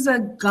goodness, this is a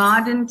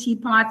garden tea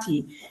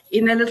party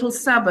in a little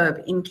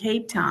suburb in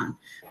Cape Town.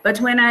 But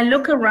when I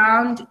look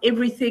around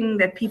everything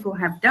that people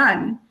have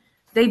done,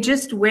 they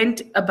just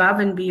went above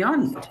and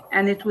beyond.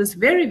 And it was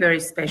very, very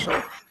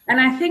special. And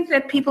I think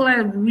that people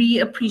are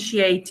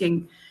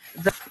reappreciating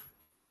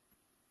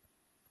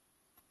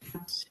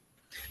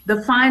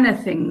the finer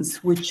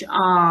things, which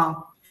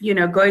are,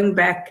 going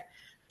back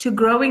to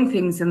growing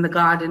things in the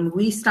garden.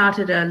 We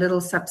started a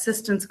little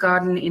subsistence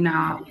garden in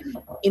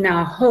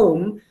our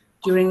home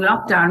during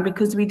lockdown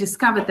because we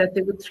discovered that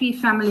there were 3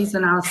 families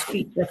on our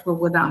street that were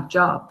without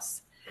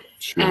jobs.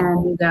 Sure.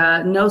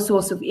 And no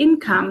source of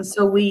income.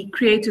 So we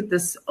created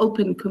this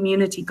open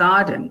community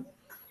garden,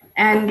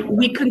 and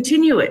we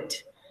continue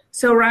it.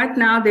 So right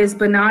now there's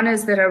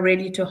bananas that are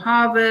ready to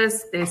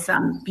harvest. There's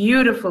some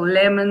beautiful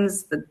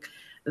lemons.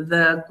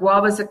 The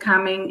guavas are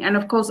coming. And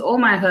of course, all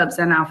my herbs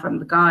are now from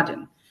the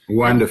garden.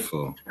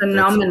 Wonderful.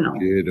 Phenomenal. That's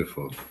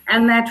beautiful.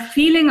 And that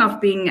feeling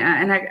of being,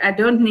 and I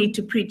don't need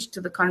to preach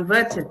to the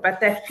converted, but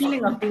that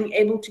feeling of being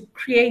able to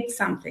create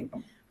something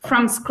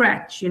from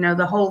scratch,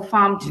 the whole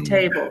farm to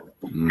table,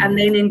 and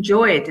then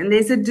enjoy it. And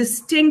there's a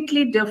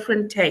distinctly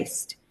different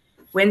taste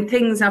when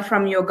things are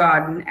from your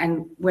garden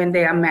and when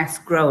they are mass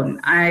grown.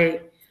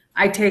 I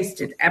taste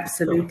it,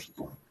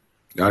 absolutely.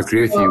 I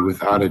agree with you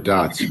without a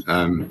doubt.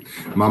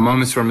 My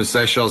mom is from the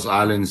Seychelles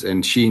Islands,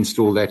 and she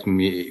installed that in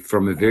me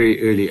from a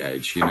very early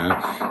age.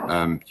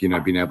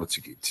 Being able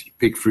to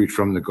pick fruit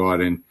from the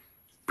garden,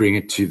 bring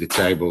it to the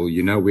table.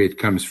 You know where it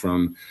comes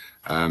from.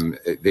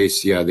 There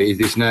is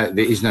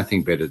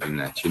nothing better than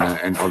that.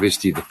 And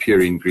obviously the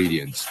pure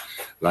ingredients,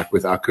 like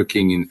with our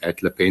cooking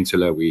at La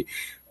Pentola,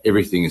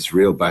 everything is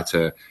real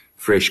butter,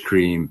 fresh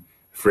cream,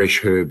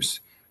 fresh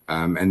herbs.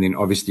 And then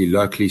obviously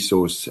locally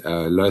sourced,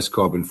 lowest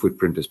carbon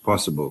footprint as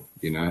possible.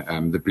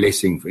 The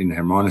blessing in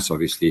Hermanus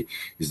obviously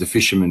is the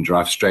fishermen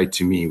drive straight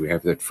to me. We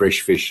have that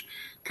fresh fish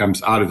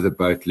comes out of the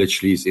boat,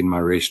 literally is in my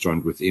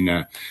restaurant within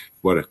a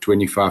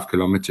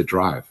 25-kilometer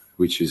drive,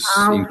 which is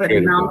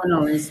incredible. How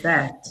phenomenal is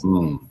that?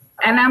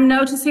 And I'm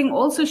noticing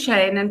also,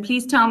 Shane, and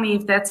please tell me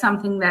if that's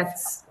something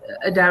that's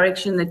a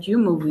direction that you're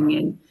moving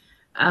in.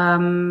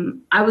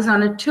 I was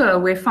on a tour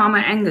where Farmer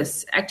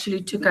Angus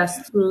actually took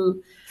us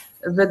through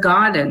the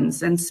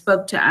gardens and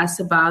spoke to us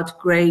about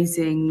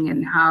grazing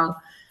and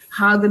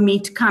how the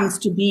meat comes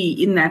to be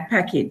in that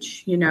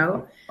package,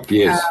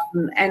 Yes.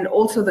 And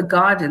also the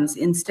gardens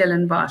in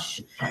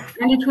Stellenbosch.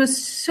 And it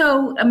was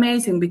so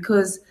amazing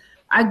because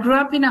I grew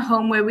up in a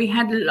home where we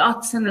had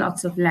lots and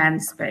lots of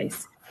land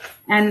space.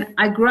 And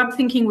I grew up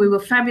thinking we were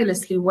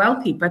fabulously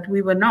wealthy, but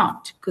we were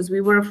not, because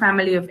we were a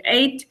family of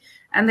 8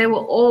 and there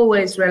were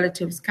always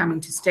relatives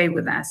coming to stay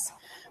with us.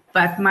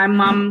 But my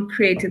mom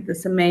created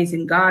this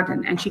amazing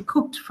garden, and she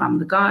cooked from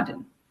the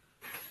garden.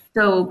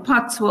 So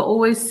pots were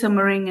always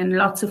simmering and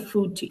lots of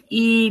food to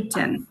eat.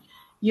 And,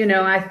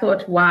 I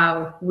thought,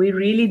 wow, we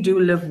really do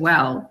live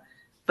well.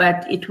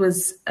 But it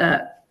was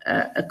a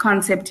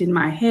concept in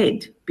my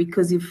head,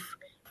 because if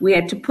we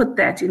had to put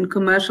that in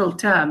commercial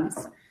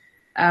terms,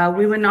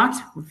 we were not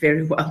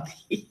very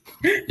wealthy.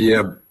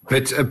 Yeah,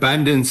 but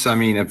abundance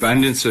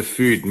of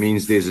food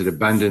means there's an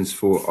abundance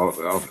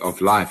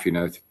of life,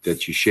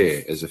 that you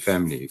share as a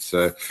family.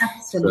 So,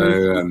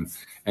 absolutely.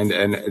 And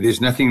there's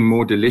nothing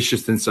more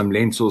delicious than some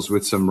lentils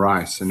with some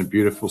rice and a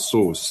beautiful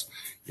sauce.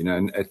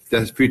 And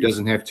food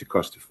doesn't have to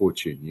cost a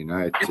fortune.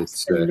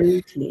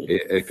 Absolutely.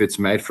 If it's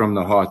made from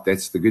the heart,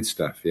 that's the good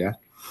stuff. Yeah.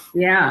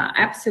 Yeah,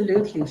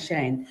 absolutely,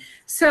 Shane.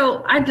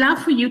 So I'd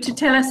love for you to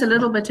tell us a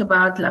little bit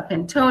about La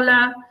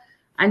Pentola.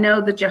 I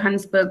know the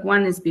Johannesburg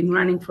one has been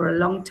running for a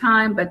long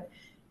time, but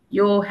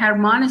your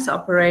Hermanus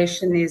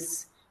operation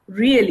is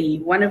really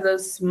one of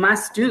those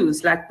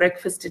must-dos, like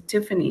breakfast at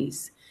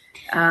Tiffany's,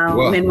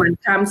 when one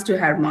comes to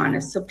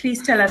Hermanus. So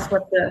please tell us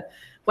what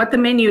the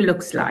menu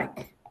looks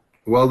like.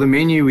 Well, the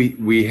menu,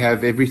 we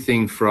have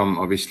everything from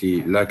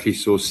obviously locally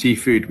sourced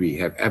seafood. We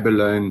have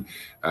abalone.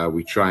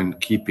 We try and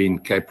keep in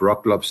Cape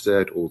Rock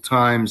lobster at all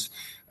times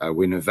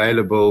when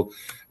available.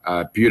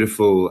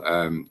 Beautiful,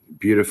 say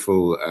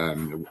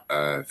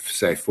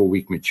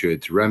 4-week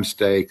matured rum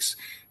steaks.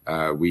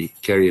 We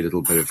carry a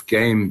little bit of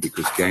game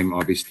because game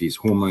obviously is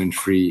hormone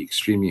free,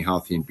 extremely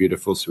healthy and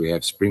beautiful. So we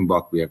have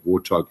springbok, we have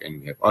warthog,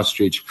 and we have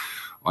ostrich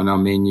on our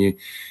menu.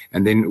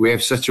 And then we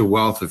have such a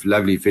wealth of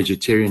lovely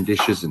vegetarian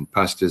dishes and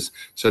pastas.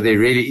 So there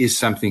really is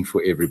something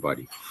for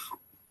everybody.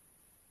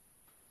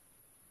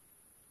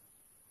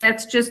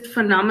 That's just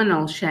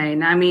phenomenal,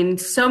 Shane. I mean,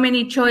 so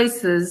many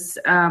choices.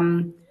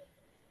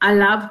 I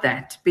love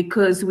that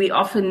because we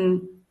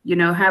often,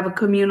 have a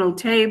communal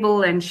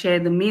table and share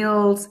the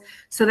meals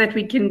so that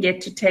we can get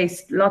to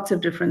taste lots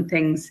of different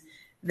things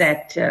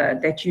that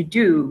you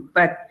do.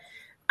 But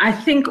I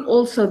think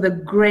also the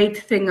great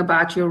thing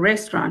about your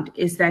restaurant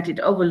is that it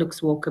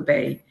overlooks Walker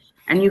Bay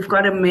and you've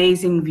got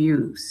amazing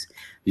views.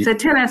 Yeah. So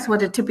tell us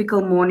what a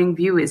typical morning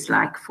view is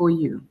like for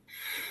you.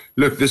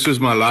 Look, this was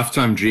my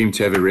lifetime dream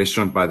to have a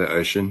restaurant by the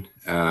ocean.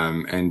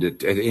 And at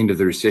the end of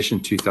the recession,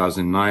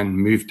 2009,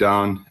 moved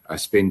down. I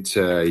spent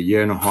a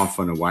year and a half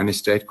on a wine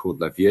estate called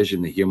La Vierge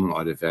in the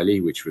Hemelade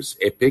Valley, which was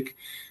epic.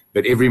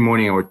 But every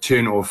morning I would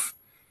turn off,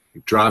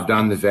 drive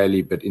down the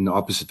valley, but in the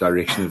opposite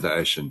direction of the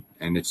ocean.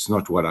 And it's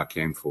not what I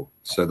came for.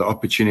 So the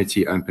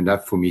opportunity opened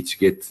up for me to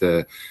get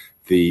the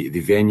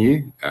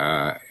venue,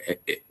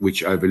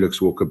 which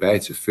overlooks Walker Bay.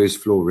 It's a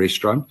first floor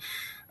restaurant.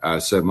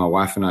 So my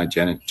wife and I,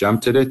 Janet,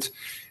 jumped at it,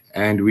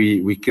 and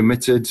we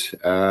committed,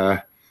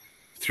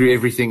 threw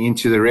everything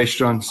into the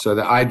restaurant. So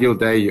the ideal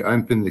day, you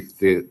open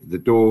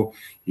the door,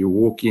 you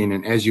walk in,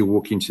 and as you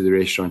walk into the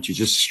restaurant, you're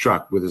just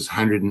struck with this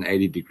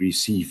 180-degree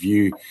sea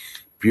view,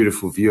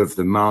 beautiful view of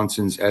the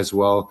mountains as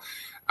well.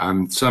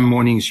 Some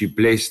mornings you're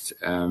blessed,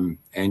 and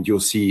you'll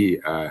see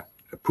a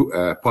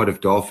pod of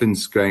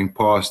dolphins going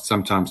past,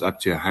 sometimes up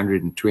to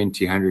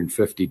 120,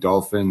 150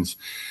 dolphins.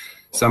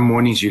 Some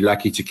mornings you're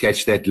lucky to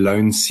catch that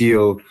lone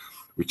seal,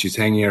 which is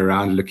hanging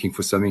around looking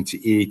for something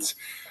to eat.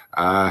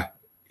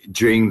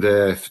 During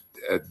the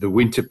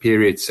winter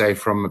period, say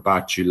from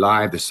about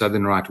July, the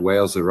southern right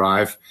whales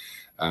arrive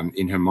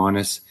in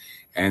Hermanus,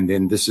 and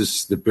then this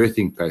is the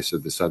birthing place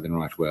of the southern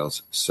right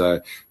whales.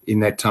 So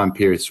in that time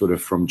period, sort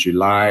of from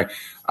July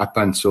up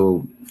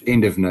until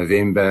end of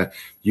November,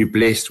 you're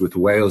blessed with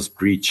whales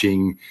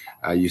breaching.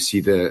 You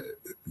see the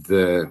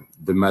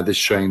mothers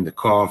showing the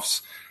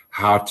calves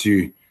how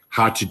to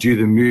do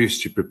the moves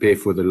to prepare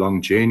for the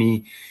long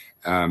journey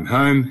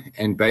home,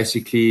 and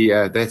basically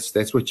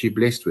that's what you're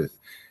blessed with.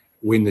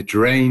 When it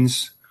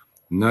rains,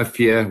 no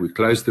fear, we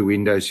close the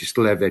windows, you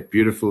still have that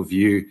beautiful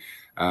view,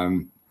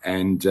 and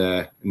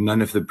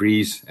none of the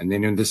breeze. And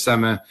then in the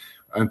summer,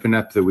 open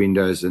up the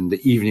windows, and the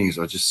evenings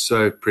are just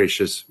so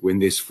precious when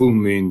there's full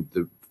moon.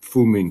 The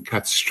full moon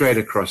cuts straight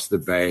across the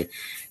bay,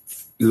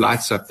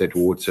 lights up that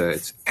water.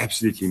 It's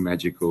absolutely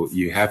magical.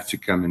 You have to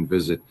come and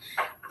visit.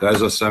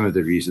 Those are some of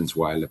the reasons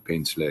why La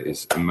Peninsula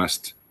is a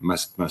must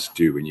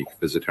do when you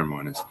visit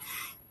Hermanus.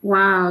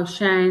 Wow,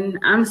 Shane,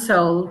 I'm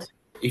sold.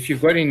 If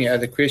you've got any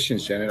other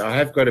questions, Janet, I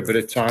have got a bit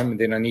of time, and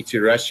then I need to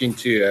rush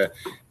into a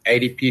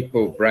 80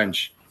 people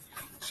brunch.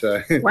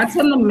 So what's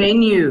on the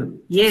menu?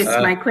 Yes,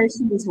 my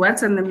question is,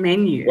 what's on the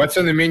menu? What's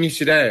on the menu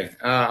today?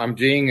 I'm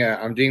doing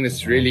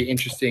this really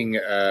interesting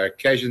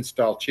Cajun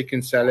style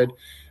chicken salad.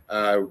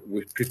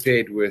 We're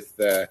prepared with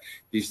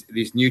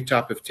these new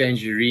type of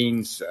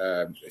tangerines,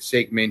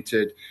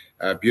 segmented,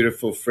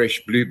 beautiful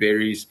fresh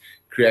blueberries,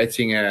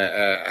 creating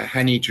a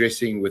honey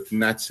dressing with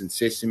nuts and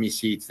sesame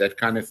seeds, that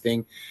kind of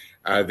thing.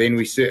 Then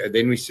we're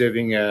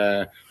serving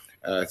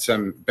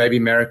some baby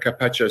marrow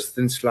carpaccios,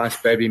 thin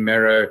sliced baby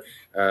marrow,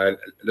 a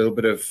little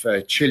bit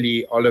of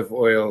chili, olive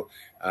oil,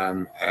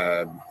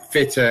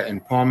 feta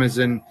and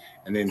parmesan,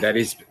 and then that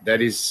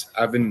is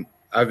oven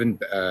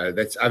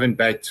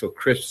baked till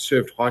crisp,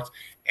 served hot.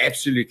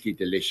 Absolutely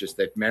delicious.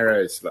 That marrow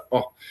is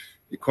like,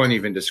 you can't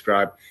even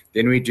describe.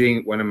 Then we're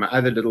doing one of my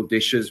other little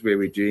dishes where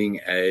we're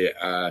doing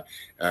a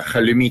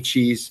halloumi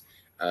cheese,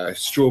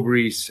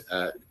 strawberries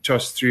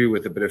tossed through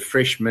with a bit of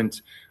fresh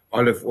mint,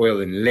 olive oil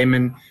and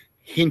lemon,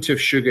 hint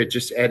of sugar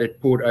just added,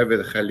 poured over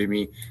the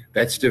halloumi.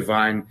 That's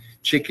divine.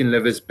 Chicken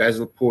livers,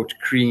 basil port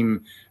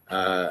cream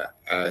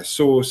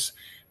sauce.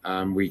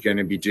 We're going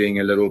to be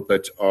doing a little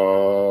bit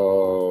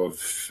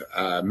of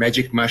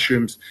magic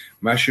mushrooms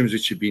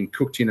which have been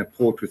cooked in a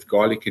pot with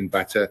garlic and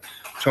butter,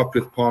 topped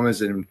with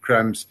parmesan and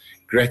crumbs,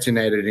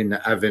 gratinated in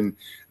the oven.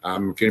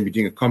 We're going to be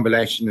doing a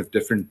combination of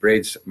different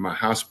breads, my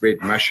house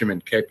bread, mushroom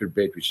and caper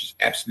bread, which is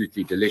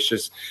absolutely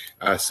delicious.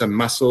 Some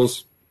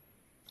mussels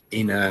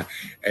in a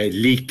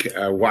leek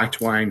white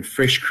wine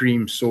fresh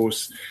cream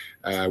sauce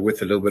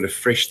with a little bit of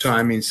fresh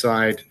thyme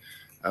inside.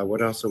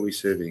 What else are we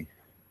serving?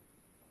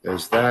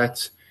 There's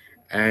that.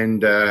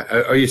 And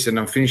yes, and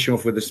I'm finishing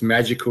off with this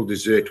magical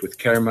dessert with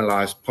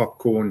caramelized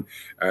popcorn,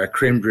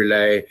 creme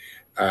brulee,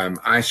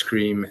 ice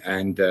cream,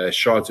 and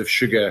shards of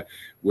sugar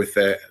with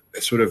a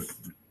sort of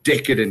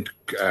decadent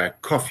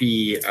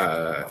coffee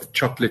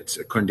chocolate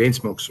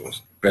condensed milk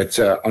sauce. But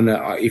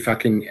if I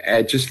can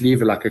just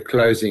leave like a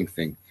closing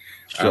thing,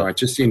 sure.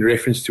 Just in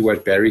reference to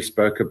what Barry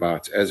spoke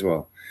about as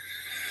well.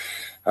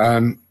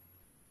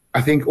 I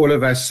think all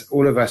of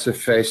us have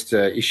faced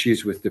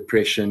issues with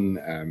depression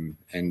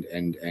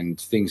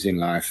and things in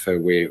life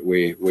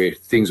where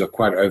things are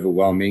quite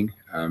overwhelming.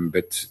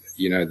 But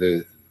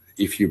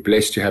if you're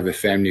blessed to have a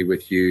family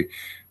with you,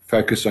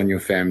 focus on your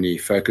family,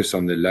 focus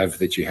on the love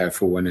that you have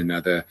for one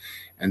another,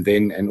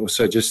 and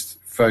also just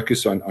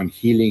focus on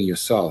healing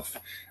yourself.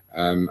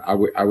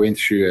 I went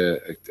through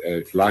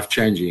a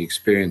life-changing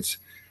experience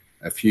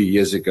a few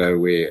years ago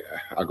where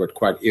I got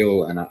quite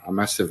ill, and I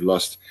must have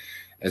lost.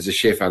 As a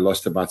chef, I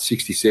lost about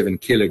 67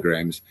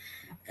 kilograms,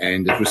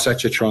 and it was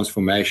such a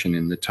transformation.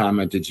 In the time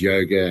I did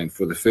yoga, and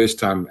for the first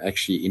time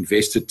actually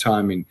invested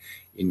time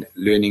in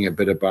learning a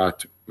bit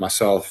about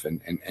myself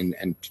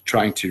and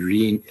trying to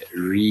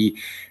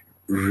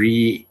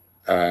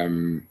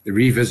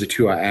revisit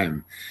who I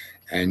am.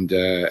 And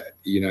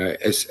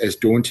as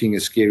daunting,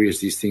 as scary as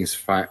these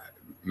things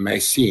may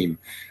seem,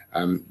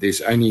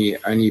 there's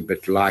only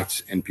but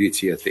light and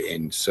beauty at the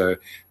end. So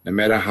no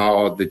matter how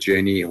hard the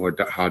journey or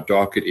how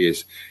dark it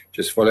is,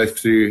 just follow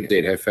through.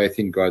 Have faith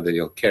in God that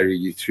He'll carry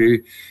you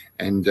through.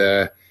 And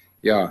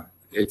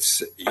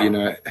it's,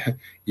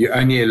 you're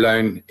only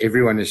alone.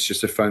 Everyone is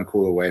just a phone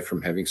call away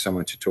from having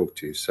someone to talk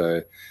to.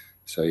 So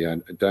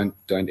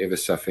don't ever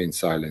suffer in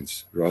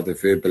silence. Rather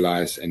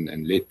verbalize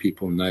and let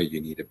people know you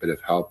need a bit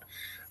of help,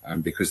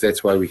 because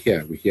that's why we're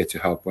here. We're here to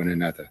help one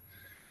another.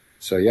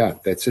 So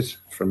that's it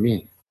from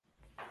me.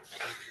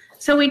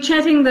 So we're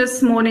chatting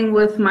this morning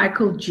with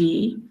Michael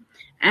G,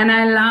 and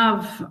I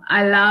love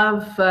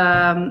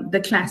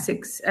the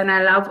classics, and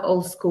I love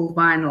old school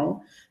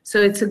vinyl. So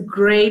it's a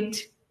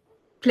great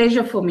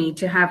pleasure for me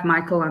to have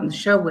Michael on the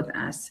show with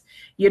us.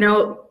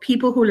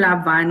 People who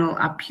love vinyl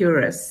are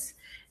purists.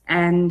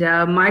 And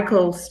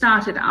Michael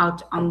started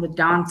out on the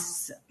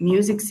dance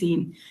music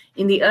scene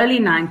in the early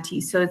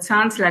 90s. So it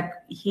sounds like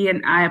he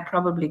and I are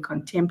probably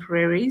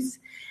contemporaries.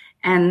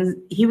 And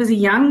he was a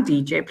young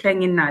DJ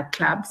playing in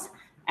nightclubs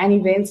and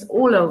events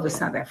all over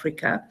South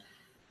Africa.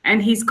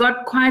 And he's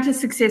got quite a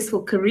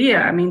successful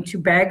career. I mean, to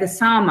bag a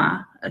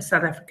SAMA, a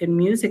South African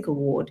Music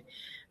Award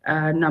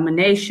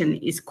nomination,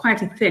 is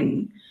quite a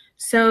thing.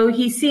 So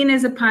he's seen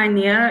as a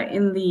pioneer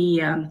in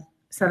the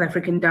South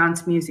African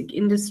dance music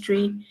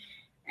industry.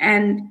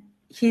 And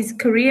his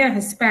career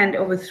has spanned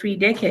over 3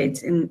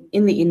 decades in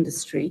the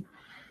industry.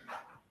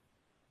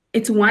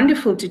 It's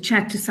wonderful to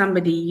chat to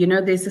somebody.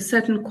 There's a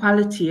certain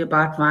quality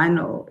about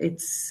vinyl.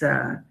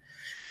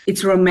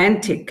 It's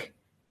romantic,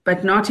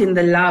 but not in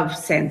the love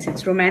sense.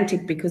 It's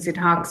romantic because it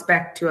harks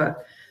back to a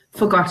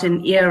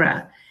forgotten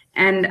era.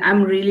 And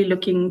I'm really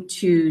looking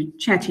to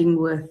chatting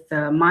with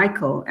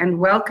Michael, and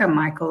welcome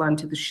Michael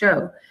onto the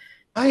show.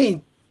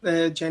 Hi,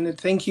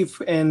 Janet. Thank you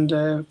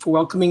for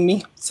welcoming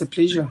me. It's a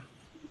pleasure.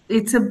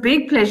 It's a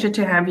big pleasure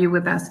to have you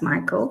with us,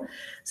 Michael.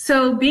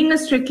 So being a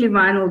Strictly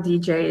Vinyl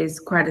DJ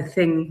is quite a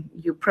thing.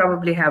 You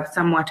probably have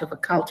somewhat of a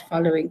cult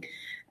following,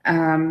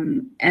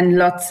 and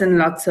lots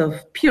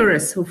of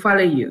purists who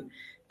follow you,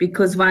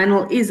 because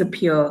vinyl is a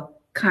pure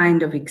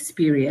kind of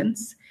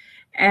experience.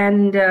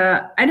 And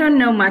I don't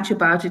know much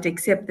about it,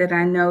 except that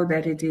I know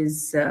that it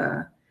is,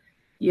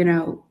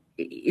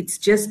 it's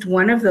just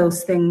one of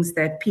those things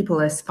that people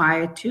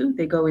aspire to,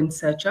 they go in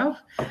search of.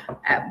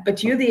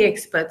 But you're the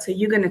expert, so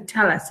you're going to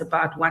tell us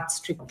about what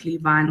Strictly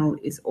Vinyl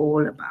is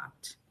all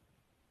about.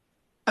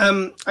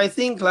 I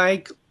think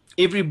like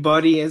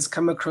everybody has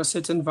come across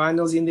certain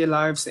vinyls in their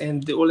lives,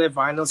 and they all have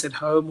vinyls at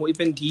home, or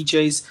even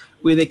DJs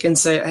where they can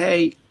say,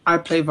 hey, I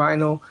play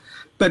vinyl.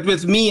 But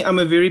with me, I'm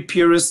a very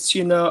purist.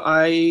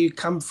 I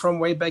come from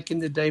way back in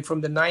the day,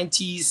 from the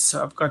 90s.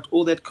 So I've got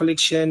all that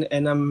collection,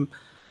 and I'm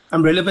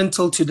relevant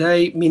till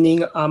today,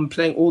 meaning I'm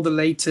playing all the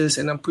latest,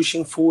 and I'm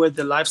pushing forward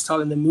the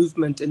lifestyle and the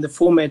movement and the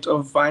format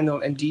of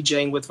vinyl and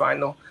DJing with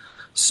vinyl.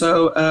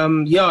 So,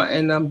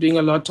 and I'm doing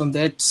a lot on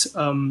that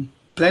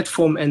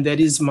platform, and that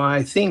is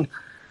my thing.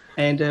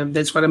 And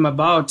that's what I'm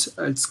about.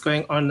 It's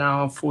going on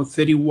now for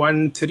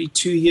 31,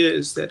 32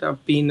 years that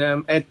I've been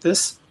at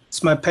this.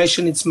 It's my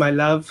passion. It's my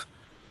love.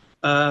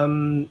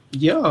 And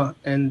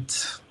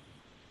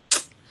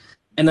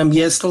I'm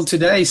here still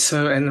today.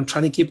 And I'm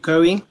trying to keep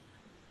going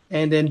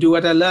and then do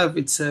what I love.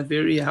 It's a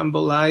very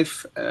humble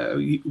life.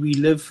 We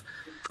live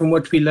from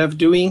what we love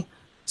doing.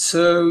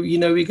 So,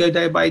 we go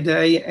day by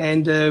day,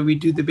 and we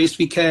do the best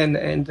we can,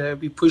 and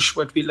we push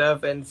what we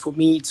love. And for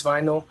me, it's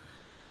vinyl.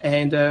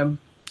 And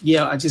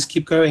I just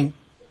keep going.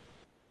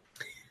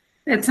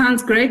 That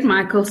sounds great,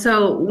 Michael.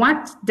 So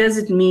what does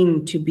it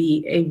mean to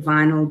be a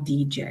vinyl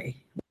DJ?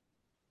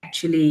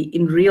 Actually,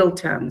 in real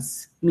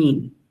terms,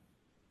 mean?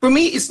 For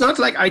me, it's not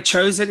like I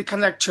chose it. It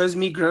kind of like chose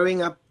me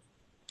growing up,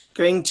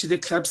 going to the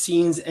club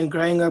scenes and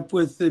growing up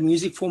with the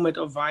music format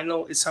of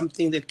vinyl is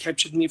something that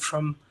captured me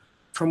from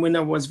when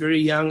I was very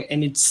young,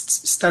 and it's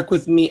stuck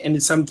with me, and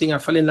it's something I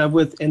fell in love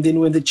with. And then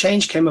when the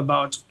change came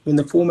about, when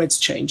the formats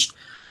changed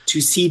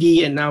to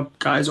CD, and now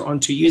guys are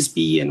onto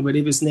USB and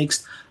whatever's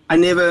next, I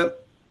never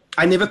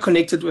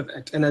connected with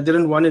it, and I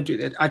didn't want to do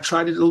that. I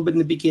tried it a little bit in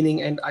the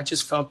beginning, and I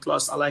just felt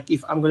lost.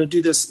 If I'm going to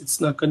do this, it's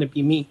not going to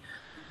be me.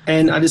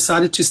 And I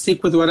decided to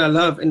stick with what I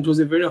love, and it was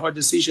a very hard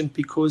decision,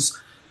 because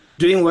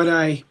doing what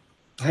I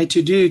had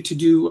to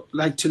do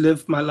like to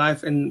live my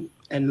life and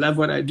love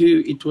what I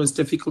do, it was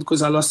difficult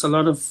because I lost a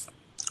lot of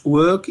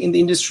work in the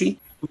industry,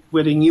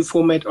 where the new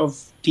format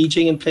of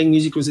DJing and playing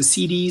music was the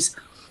CDs,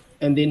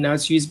 and then now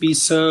it's USB,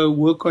 so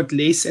work got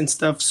less and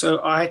stuff. So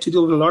I had to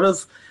deal with a lot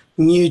of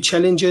new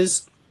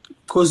challenges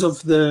because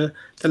of the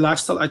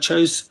lifestyle I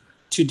chose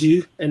to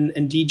do and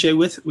DJ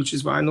with, which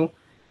is vinyl.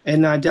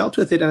 And I dealt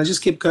with it, and I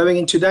just kept going.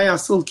 And today I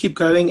still keep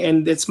going,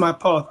 and that's my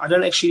path. I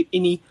don't actually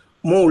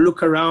anymore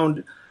look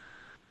around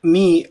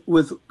me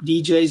with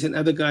DJs and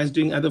other guys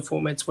doing other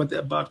formats, what they're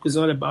about, because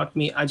it's not about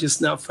me. I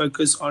just now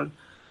focus on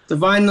the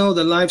vinyl,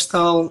 the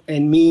lifestyle,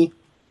 and me,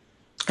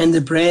 and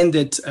the brand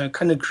that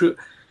kind of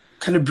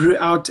grew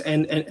out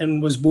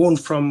and was born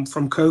from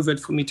COVID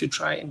for me to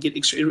try and get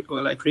extra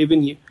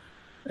revenue.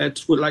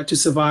 Would like to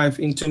survive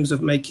in terms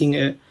of making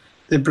a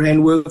the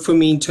brand work for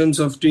me in terms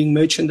of doing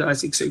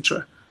merchandise,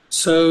 etc.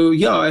 So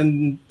yeah,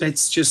 and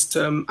that's just,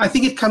 I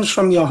think it comes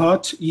from your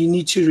heart. You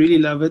need to really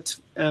love it.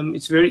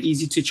 It's very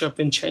easy to chop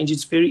and change.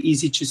 It's very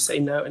easy to say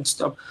no and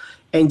stop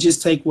and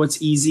just take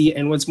what's easy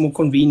and what's more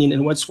convenient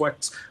and what's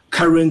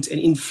current and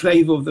in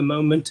flavor of the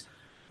moment.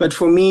 But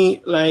for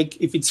me, like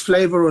if it's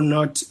flavor or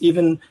not,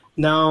 even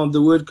now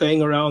the word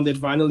going around that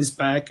vinyl is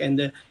back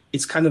and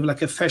it's kind of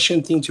like a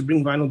fashion thing to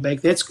bring vinyl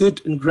back. That's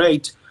good and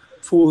great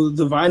for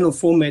the vinyl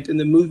format and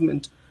the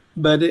movement.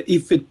 But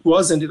if it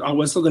wasn't, I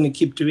was still going to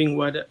keep doing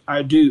what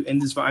I do in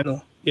this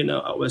vinyl.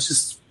 I was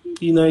just,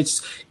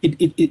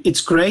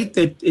 it's great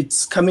that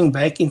it's coming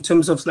back in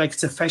terms of like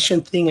it's a fashion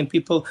thing and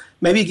people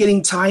maybe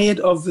getting tired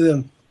of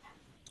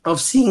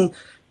seeing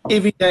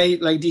every day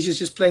like DJs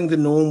just playing the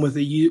norm with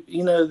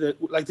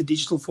the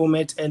digital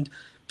format. And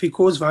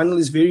because vinyl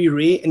is very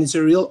rare and it's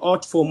a real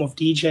art form of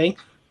DJing,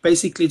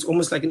 basically it's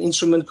almost like an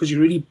instrument because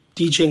you're really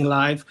DJing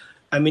live.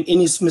 I mean,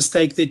 any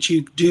mistake that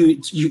you do,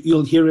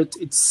 you'll hear it.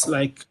 It's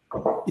like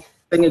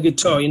playing a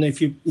guitar.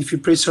 If you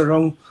press a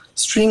wrong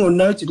string or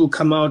note, it will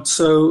come out.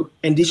 So,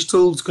 and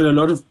digital's got a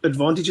lot of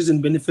advantages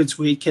and benefits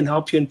where it can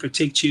help you and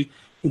protect you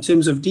in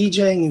terms of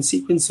DJing and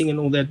sequencing and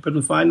all that. But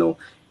with vinyl,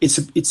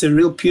 it's a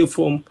real pure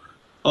form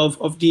of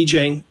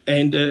DJing,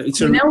 and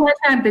it's. What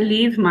I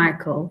believe,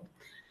 Michael?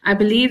 I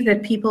believe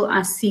that people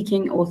are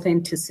seeking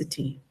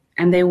authenticity,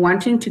 and they're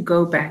wanting to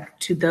go back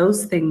to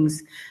those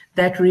things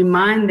that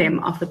remind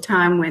them of a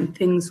time when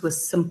things were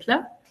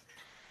simpler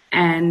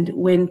and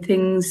when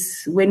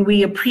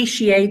we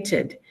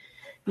appreciated,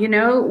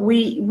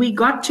 we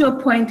got to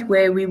a point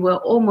where we were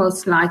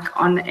almost like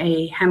on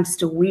a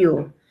hamster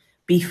wheel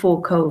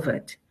before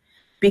COVID,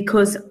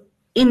 because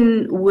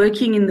in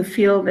working in the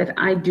field that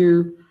I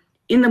do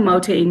in the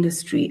motor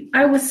industry,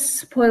 I was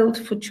spoiled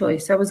for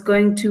choice. I was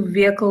going to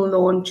vehicle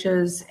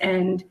launches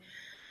and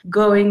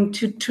going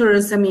to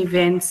tourism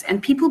events,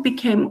 and people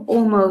became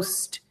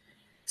almost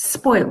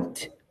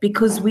spoiled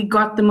because we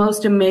got the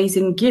most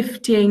amazing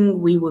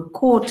gifting, we were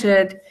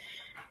courted,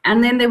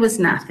 and then there was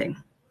nothing.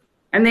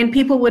 And then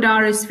people would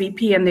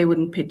RSVP and they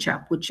wouldn't pitch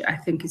up, which I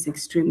think is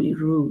extremely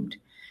rude.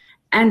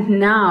 And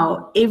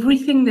now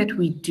everything that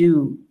we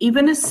do,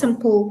 even a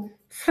simple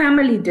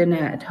family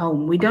dinner at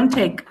home, we don't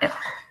take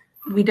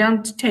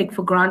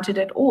for granted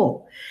at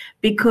all,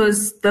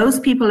 because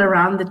those people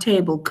around the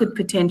table could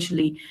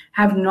potentially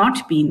have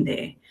not been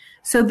there.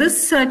 So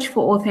this search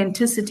for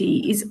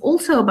authenticity is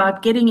also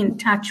about getting in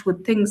touch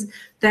with things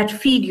that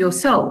feed your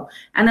soul.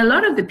 And a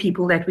lot of the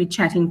people that we're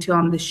chatting to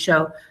on this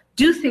show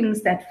do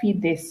things that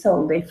feed their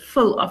soul. They're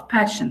full of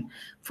passion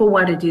for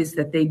what it is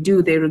that they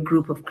do. They're a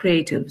group of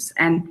creatives.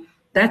 And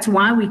that's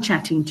why we're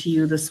chatting to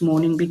you this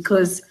morning,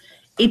 because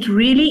it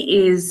really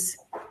is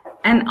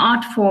an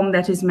art form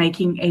that is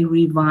making a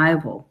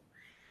revival.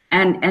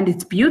 And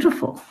it's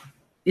beautiful.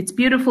 It's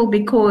beautiful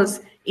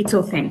because it's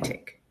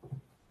authentic.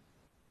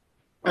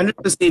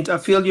 100%. I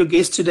feel your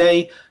guest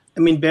today,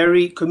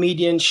 Barry,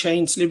 comedian,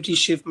 Shane, celebrity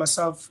chef,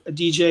 myself, a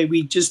DJ,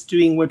 we're just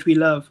doing what we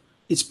love.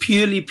 It's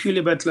purely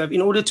about love.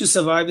 In order to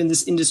survive in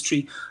this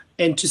industry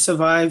and to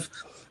survive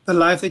the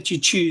life that you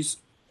choose,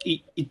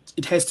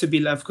 it has to be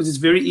love, because it's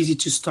very easy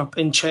to stop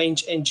and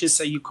change and just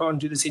say you can't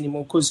do this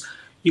anymore, because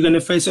you're going to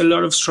face a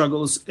lot of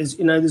struggles.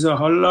 There's a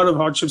whole lot of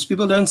hardships.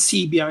 People don't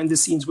see behind the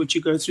scenes what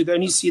you go through. They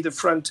only see the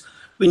front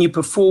when you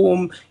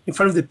perform in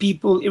front of the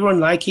people, everyone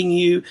liking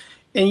you.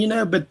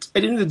 And, but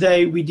at the end of the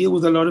day, we deal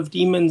with a lot of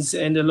demons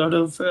and a lot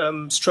of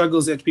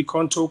struggles that we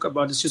can't talk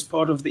about. It's just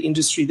part of the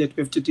industry that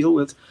we have to deal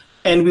with.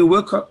 And we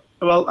work,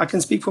 I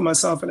can speak for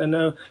myself, and I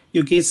know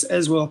your guests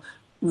as well,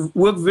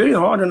 work very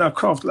hard on our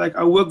craft. Like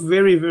I work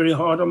very, very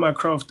hard on my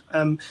craft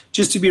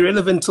just to be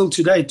relevant till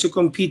today, to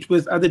compete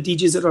with other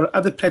DJs that are on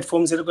other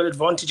platforms that have got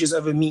advantages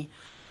over me.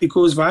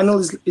 Because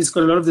vinyl is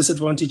got a lot of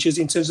disadvantages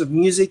in terms of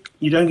music.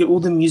 You don't get all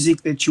the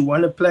music that you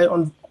want to play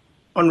on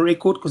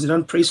record, because they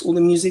don't press all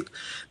the music,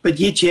 but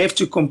yet you have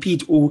to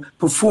compete or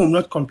perform,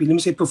 not compete, let me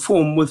say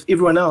perform with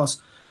everyone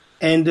else.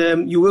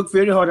 And you work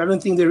very hard. I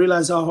don't think they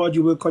realize how hard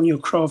you work on your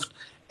craft.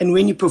 And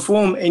when you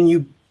perform and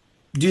you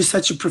do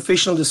such a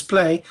professional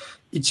display,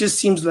 it just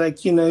seems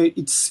like, you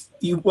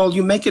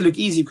make it look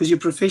easy because you're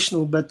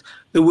professional, but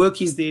the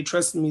work is there.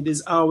 Trust me,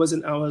 there's hours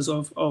and hours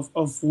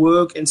of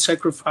work and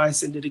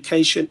sacrifice and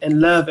dedication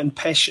and love and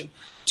passion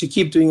to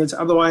keep doing it.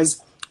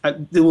 Otherwise,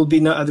 there will be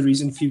no other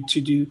reason for you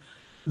to do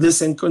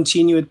this and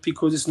continue it,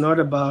 because it's not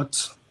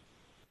about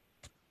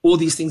all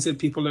these things that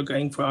people are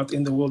going for out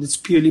in the world. It's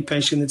purely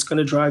passion that's going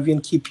to drive you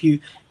and keep you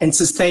and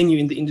sustain you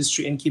in the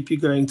industry and keep you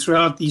going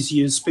throughout these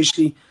years,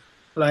 especially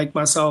like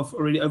myself,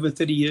 already over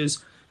 30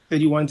 years,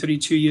 31,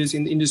 32 years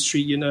in the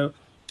industry. It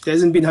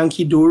hasn't been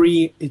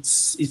hunky-dory.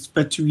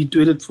 But we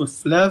do it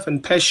with love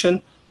and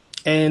passion.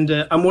 And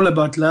I'm all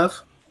about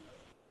love.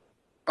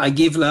 I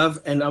give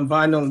love, and I'm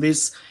vinyl on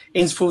this.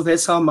 Henceforth,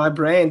 that's how my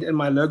brand and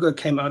my logo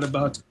came out,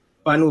 about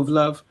vinyl of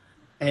love.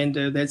 And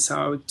that's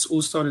how it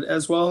all started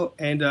as well.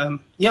 And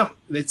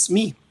that's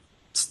me,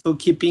 still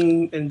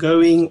keeping and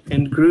going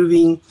and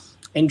grooving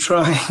and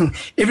trying.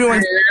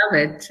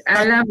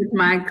 I love it,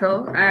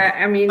 Michael.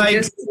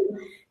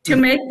 to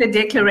make the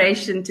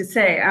declaration to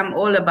say, I'm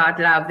all about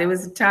love. There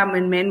was a time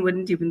when men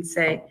wouldn't even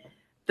say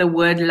the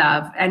word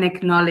love and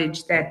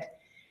acknowledge that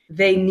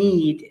they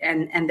need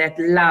and that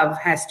love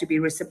has to be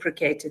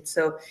reciprocated.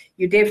 So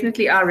you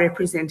definitely are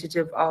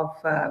representative of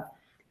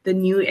the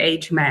new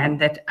age man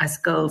that us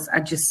girls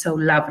are just so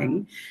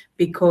loving,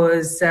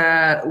 because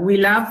we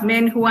love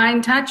men who are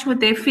in touch with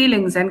their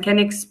feelings and can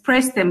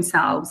express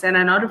themselves and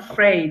are not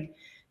afraid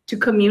to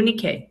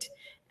communicate.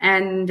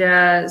 And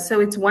so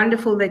it's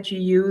wonderful that you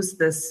use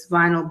this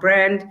vinyl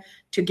brand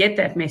to get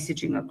that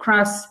messaging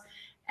across.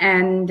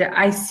 And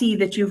I see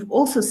that you've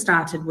also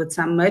started with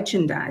some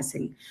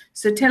merchandising.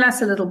 So tell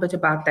us a little bit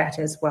about that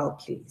as well,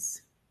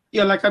 please.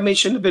 Yeah, like I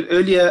mentioned a bit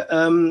earlier,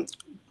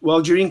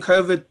 during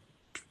COVID,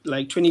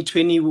 like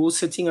 2020, we were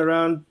sitting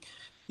around,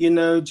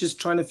 just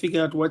trying to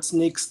figure out what's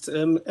next.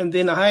 And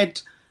then I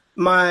had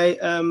my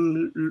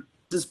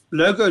this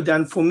logo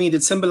done for me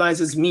that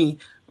symbolizes me,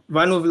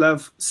 Vinyl of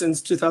Love,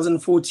 since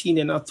 2014.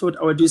 And I thought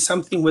I would do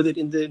something with it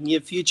in the near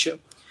future.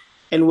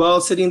 And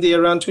while sitting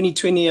there around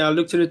 2020, I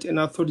looked at it and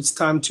I thought it's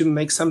time to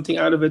make something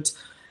out of it.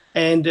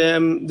 And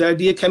the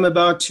idea came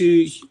about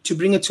to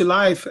bring it to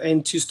life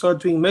and to start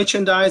doing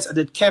merchandise. I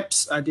did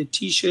caps, I did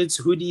T-shirts,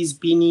 hoodies,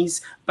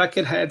 beanies,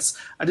 bucket hats.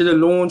 I did a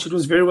launch. It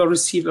was very well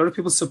received. A lot of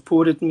people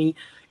supported me.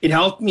 It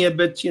helped me a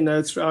bit,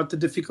 throughout the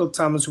difficult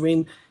times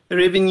when the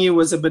revenue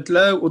was a bit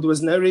low or there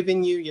was no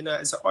revenue,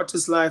 as an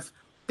artist's life.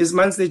 There's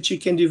months that you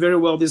can do very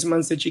well. There's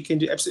months that you can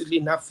do absolutely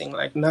nothing,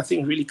 like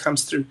nothing really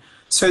comes through.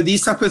 So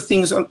these type of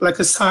things are like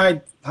a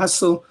side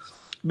hustle,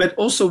 but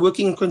also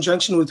working in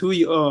conjunction with who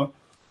you are,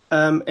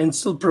 and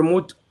still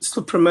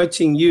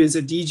promoting you as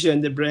a DJ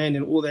and the brand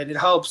and all that. It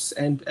helps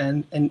and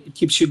it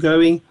keeps you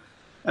going.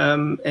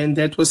 And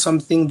that was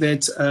something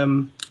that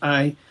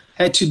I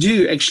had to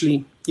do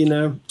actually,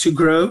 to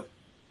grow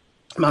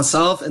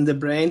myself and the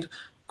brand,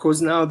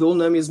 because now they all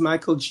know me as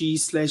Michael G /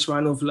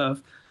 Vinyl of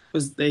Love,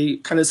 because they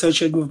kind of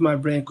associate me with my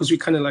brand, because we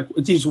kind of like,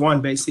 it is one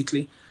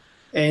basically.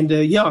 And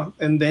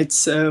and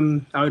that's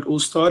how it all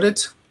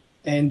started.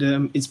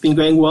 And it's been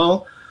going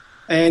well.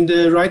 And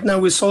right now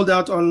we're sold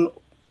out on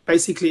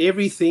basically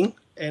everything.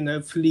 And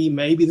hopefully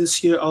maybe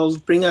this year I'll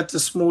bring out a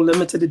small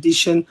limited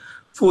edition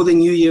for the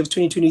new year of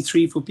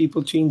 2023 for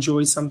people to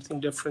enjoy something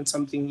different,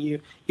 something new,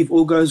 if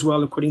all goes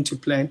well according to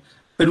plan.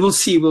 But we'll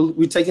see.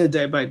 We're taking it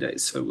day by day,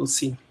 so we'll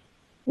see.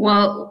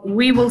 Well,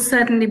 we will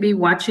certainly be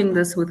watching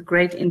this with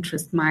great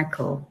interest,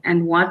 Michael.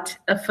 And what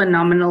a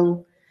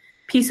phenomenal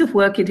piece of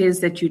work it is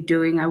that you're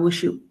doing. I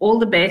wish you all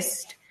the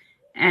best.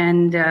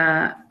 And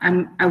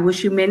I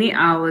wish you many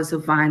hours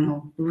of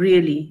vinyl.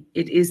 Really,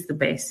 it is the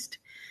best.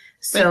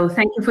 So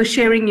thank you for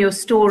sharing your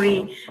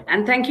story.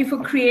 And thank you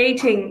for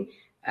creating,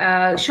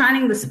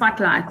 shining the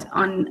spotlight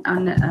on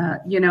an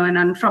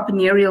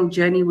entrepreneurial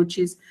journey, which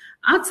is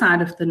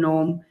outside of the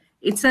norm.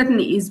 It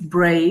certainly is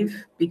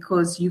brave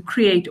because you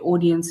create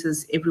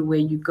audiences everywhere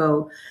you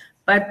go.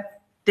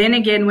 But then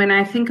again, when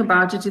I think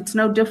about it, it's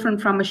no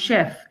different from a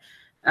chef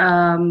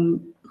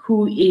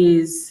who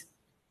is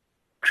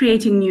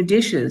creating new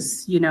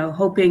dishes,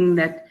 hoping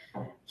that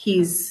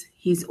his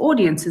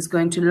audience is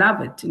going to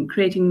love it and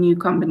creating new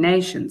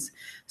combinations.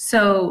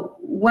 So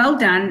well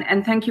done.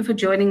 And thank you for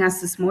joining us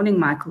this morning,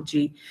 Michael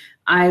G.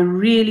 I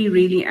really,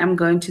 really am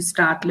going to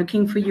start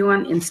looking for you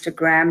on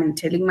Instagram and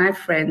telling my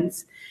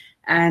friends.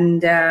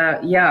 And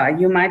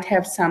you might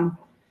have some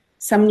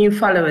new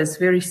followers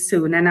very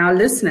soon. And our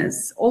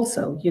listeners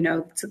also,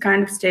 it's a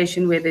kind of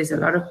station where there's a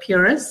lot of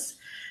purists.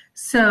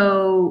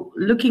 So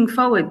looking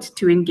forward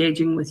to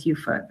engaging with you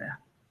further.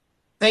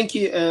 Thank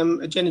you,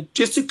 Janet.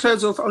 Just to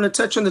close off, I want to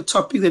touch on the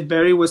topic that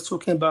Barry was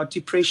talking about,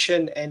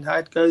 depression and how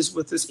it goes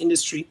with this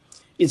industry.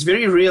 It's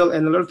very real,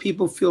 and a lot of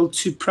people feel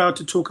too proud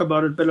to talk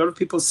about it, but a lot of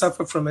people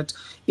suffer from it,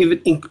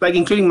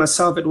 including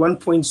myself at one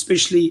point,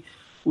 especially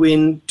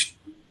when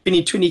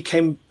 2020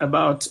 came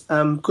about,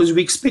 because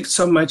we expect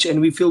so much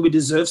and we feel we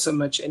deserve so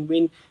much. And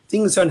when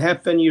things don't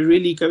happen, you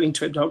really go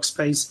into a dark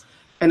space.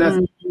 And I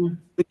think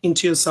look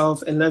into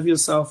yourself and love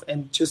yourself.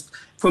 And just,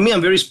 for me,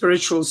 I'm very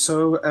spiritual.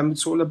 So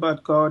it's all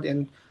about God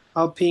and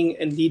helping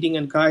and leading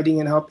and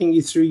guiding and helping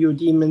you through your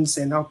demons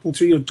and helping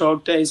through your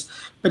dark days.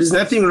 But there's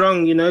nothing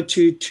wrong,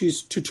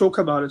 to talk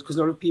about it, because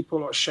a lot of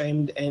people are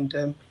ashamed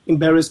and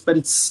embarrassed. But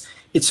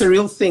it's a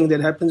real thing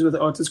that happens with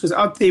artists, because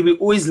out there we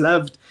always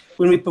loved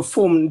when we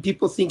perform,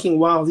 people thinking,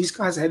 wow, these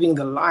guys are having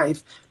the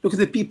life. Look at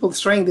the people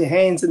throwing their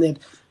hands and that.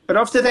 But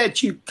after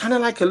that, you kind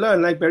of like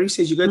alone. Like Barry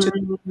says, you go to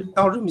the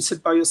hotel room, you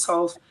sit by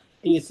yourself,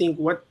 and you think,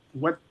 what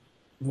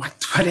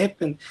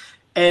happened?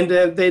 And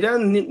they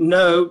don't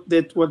know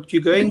that what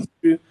you're going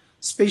through,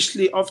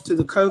 especially after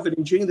the COVID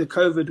and during the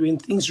COVID, when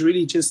things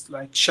really just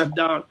like shut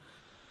down.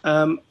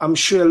 I'm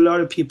sure a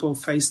lot of people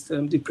faced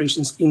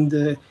depressions in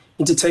the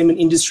entertainment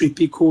industry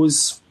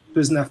because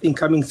there's nothing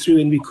coming through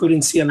and we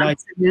couldn't see a light.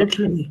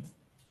 Absolutely.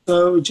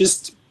 So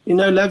just,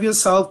 love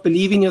yourself,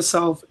 believe in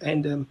yourself,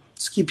 and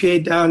just keep your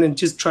head down and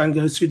just try and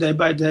go through day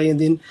by day. And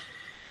then,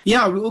 we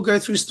all go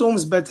through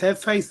storms, but have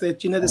faith that,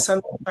 the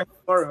sun will shine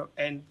tomorrow,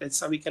 and that's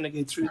how we're going to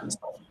get through this.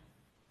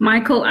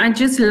 Michael, I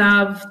just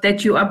love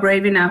that you are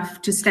brave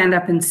enough to stand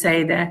up and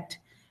say that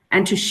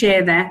and to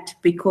share that,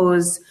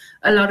 because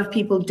a lot of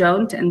people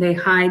don't and they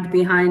hide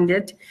behind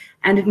it.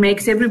 And it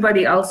makes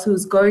everybody else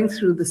who's going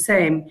through the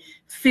same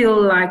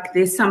feel like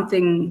there's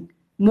something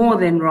more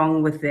than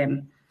wrong with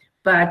them.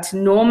 But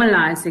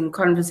normalizing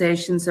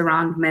conversations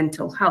around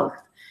mental health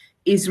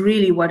is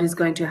really what is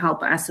going to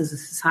help us as a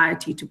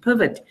society to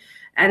pivot.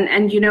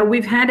 And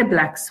we've had a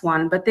black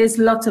swan, but there's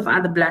lots of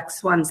other black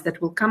swans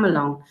that will come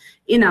along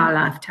in our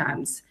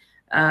lifetimes,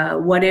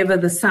 whatever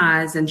the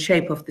size and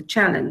shape of the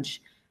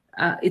challenge.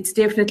 It's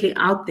definitely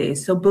out there.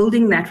 So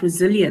building that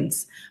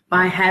resilience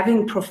by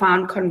having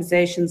profound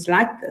conversations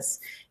like this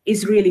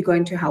is really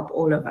going to help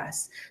all of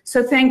us.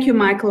 So thank you,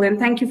 Michael, and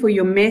thank you for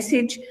your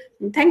message.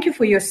 And thank you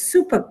for your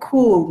super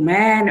cool,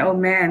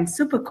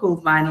 super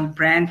cool vinyl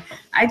brand.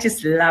 I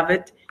just love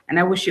it, and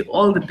I wish you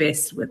all the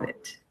best with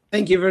it.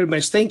 Thank you very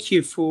much. Thank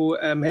you for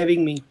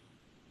having me.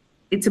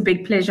 It's a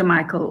big pleasure,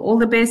 Michael. All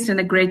the best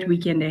and a great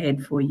weekend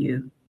ahead for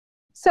you.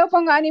 So,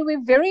 Bongani,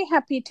 we're very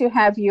happy to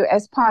have you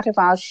as part of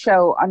our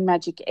show on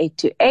Magic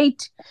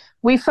 828.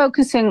 We're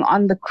focusing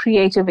on the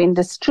creative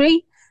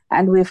industry,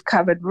 and we've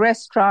covered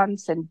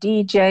restaurants and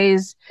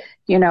DJs,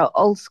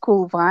 old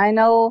school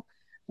vinyl.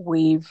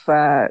 We've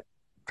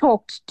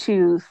talked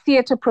to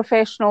theater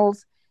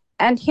professionals.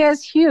 And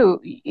here's you,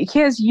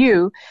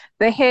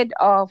 the head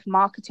of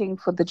marketing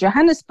for the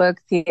Johannesburg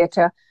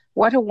Theatre.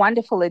 What a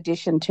wonderful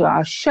addition to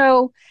our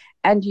show.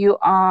 And you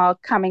are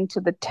coming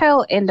to the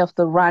tail end of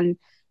the run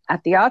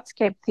at the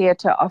Artscape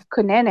Theatre of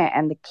Kunene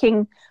and the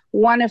King,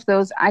 one of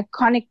those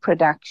iconic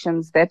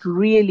productions that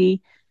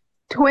really,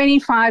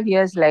 25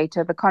 years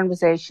later, the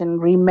conversation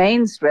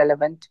remains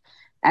relevant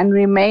and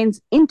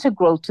remains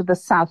integral to the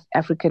South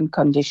African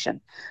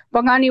condition.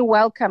 Bongani,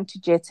 welcome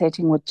to Jet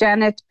Setting with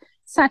Janet.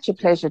 Such a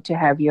pleasure to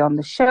have you on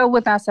the show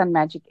with us on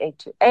Magic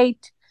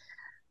 828.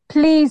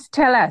 Please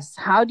tell us,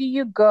 how do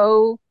you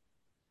go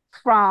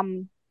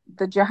from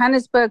the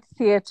Johannesburg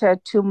Theatre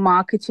to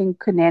marketing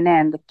Kunene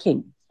and the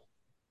King?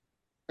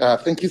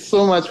 Thank you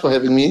so much for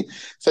having me.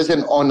 Such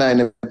an honor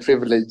and a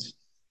privilege.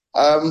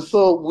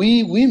 So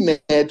we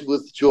met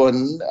with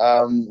John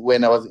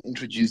when I was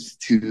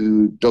introduced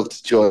to Dr.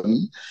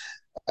 John.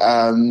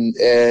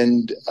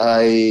 And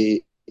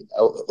I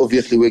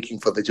obviously working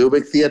for the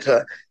Joburg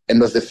Theatre, and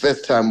was the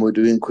first time we're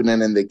doing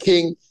Kunene and the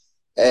King.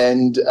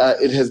 And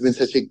it has been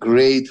such a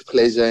great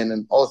pleasure and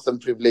an awesome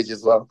privilege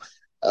as well.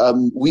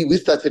 We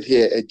started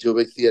here at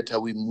Joburg Theatre.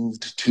 We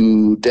moved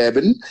to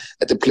Durban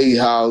at the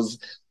Playhouse.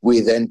 We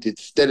then did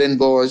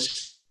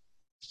Stellenbosch,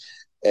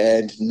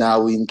 and now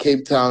we're in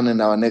Cape Town,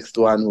 and our next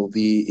one will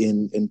be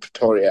in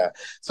Pretoria.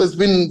 So it's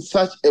been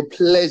such a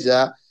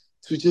pleasure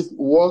to just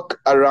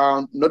walk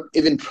around, not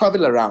even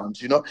travel around,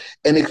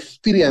 and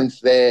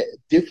experience the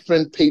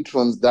different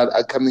patrons that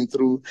are coming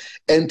through,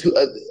 and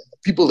to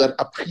people that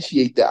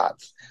appreciate the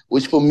arts,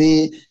 which for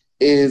me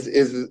is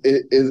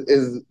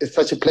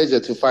such a pleasure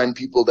to find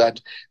people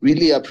that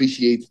really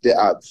appreciate the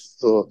arts.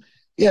 So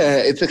yeah,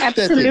 it's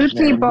ecstatic.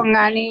 Absolutely,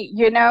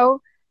 Bongani.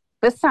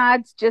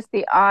 Besides just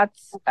the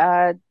arts,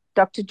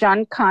 Dr.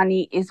 John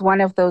Kani is one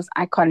of those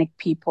iconic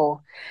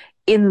people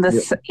in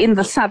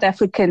the South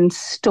African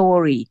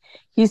story.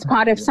 He's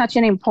part of such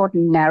an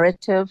important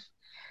narrative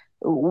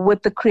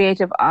with the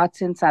creative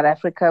arts in South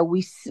Africa.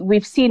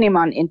 We've seen him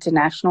on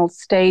international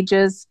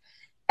stages,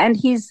 and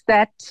he's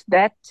that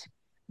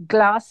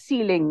glass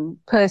ceiling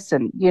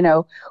person,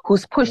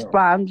 who's pushed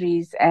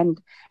boundaries and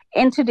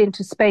entered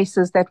into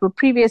spaces that were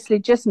previously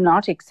just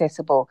not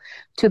accessible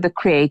to the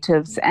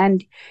creatives.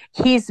 And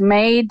he's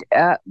made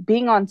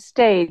being on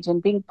stage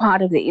and being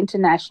part of the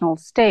international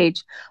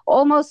stage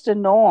almost a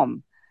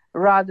norm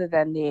rather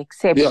than the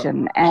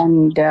exception. Yeah.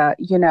 And,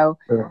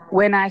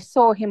 when I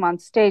saw him on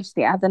stage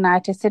the other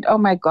night, I said, oh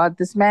my God,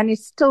 this man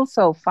is still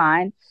so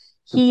fine.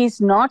 He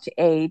is not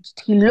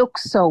aged. He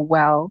looks so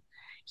well.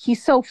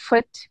 He's so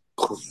fit.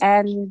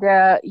 And,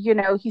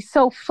 he's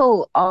so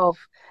full of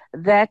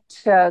that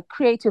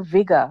creative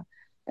vigor,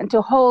 and to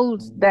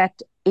hold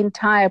that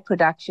entire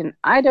production.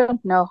 I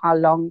don't know how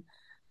long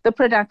the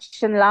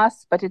production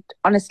lasts, but it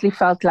honestly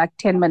felt like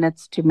 10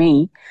 minutes to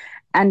me.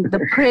 And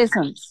the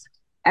presence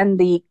and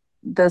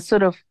the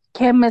sort of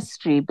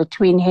chemistry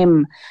between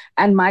him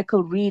and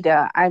Michael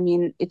Reader,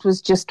 it was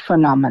just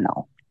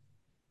phenomenal.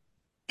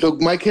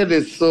 Look, Michael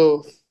is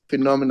so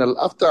phenomenal.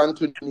 After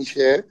Anthony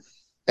Share,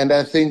 and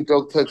I think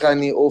Dr.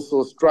 Kani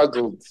also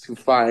struggled to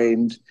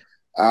find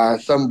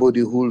somebody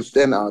who will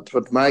stand out.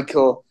 But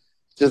Michael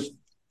just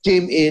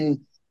came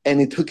in and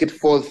he took it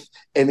forth,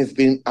 and it's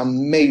been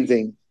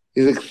amazing.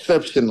 It's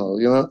exceptional,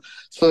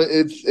 So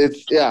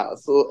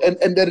So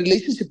and the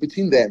relationship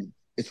between them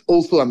is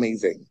also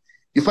amazing.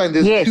 You find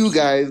there's two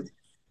guys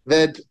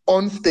that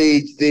on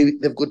stage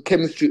they've got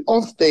chemistry.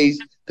 Off stage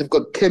they've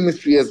got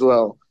chemistry as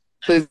well.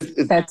 So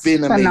it's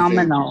been amazing.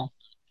 Phenomenal.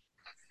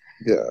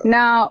 Yeah.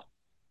 Now,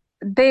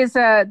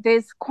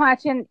 there's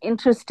quite an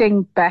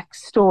interesting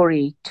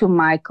backstory to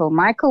Michael.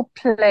 Michael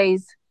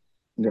plays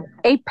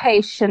a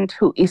patient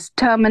who is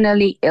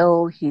terminally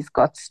ill. He's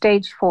got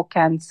stage 4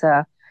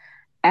 cancer,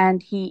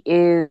 and he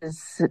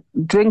is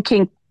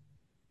drinking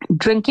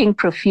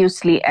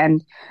profusely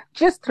and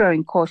just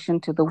throwing caution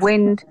to the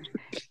wind.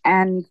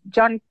 And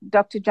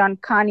Dr. John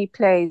Carney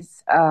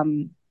plays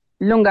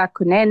Lunga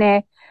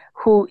Kunene,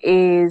 who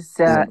is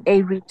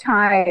a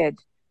retired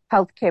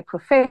healthcare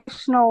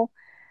professional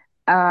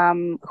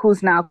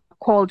who's now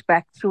called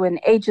back through an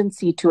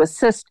agency to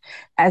assist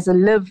as a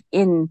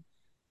live-in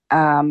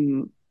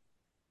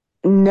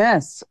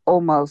nurse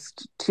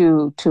almost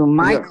to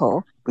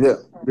Michael.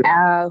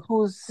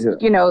 Who's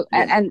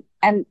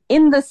and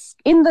in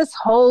this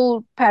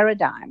whole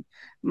paradigm,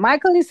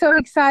 Michael is so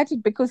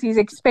excited because he's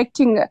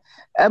expecting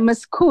a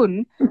Miss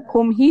Kuhn,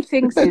 whom he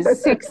thinks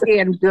is sexy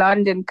and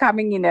blonde and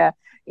coming in a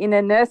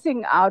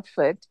nursing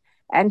outfit,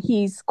 and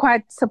he's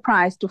quite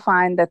surprised to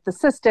find that the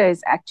sister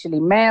is actually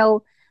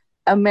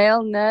a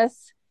male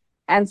nurse,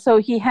 and so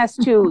he has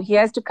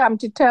to come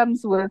to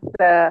terms with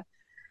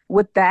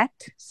that.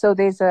 So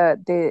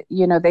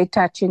they're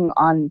touching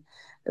on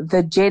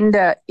the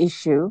gender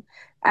issue.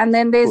 And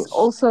then there's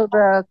also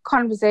the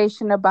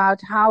conversation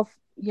about how,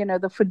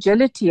 the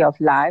fragility of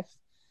life,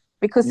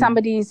 because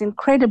somebody is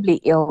incredibly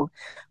ill.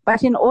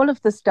 But in all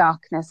of this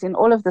darkness, in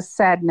all of the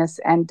sadness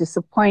and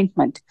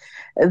disappointment,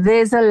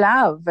 there's a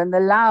love, and the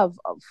love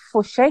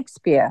for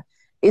Shakespeare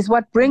is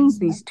what brings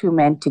these two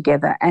men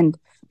together. And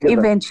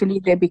eventually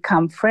they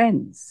become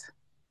friends.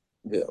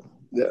 Yeah.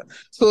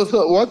 So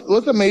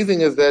what's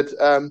amazing is that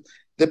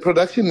the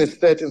production is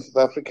set in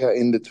South Africa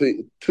in the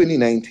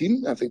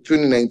 2019, I think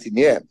 2019,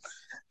 yeah.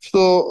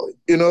 So,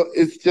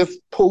 it's just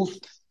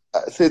post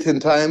certain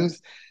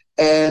times.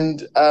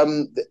 And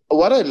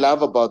what I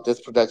love about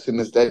this production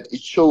is that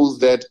it shows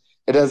that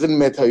it doesn't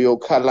matter your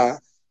color,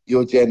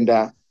 your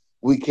gender,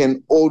 we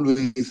can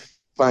always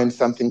find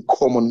something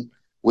common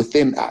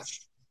within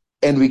us.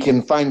 And we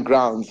can find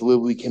grounds where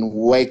we can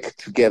work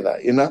together,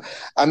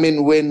 I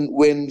mean,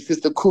 when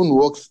Sister Kuhn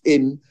walks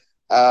in,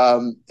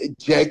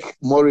 Jack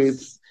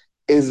Morris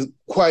is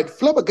quite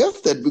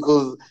flabbergasted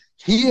because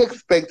he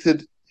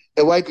expected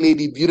a white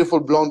lady,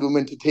 beautiful blonde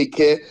woman, to take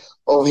care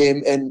of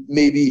him and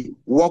maybe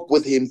walk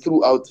with him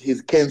throughout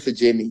his cancer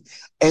journey.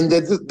 And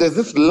there's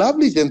this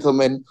lovely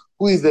gentleman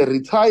who is a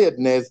retired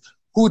nurse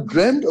who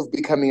dreamed of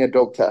becoming a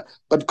doctor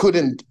but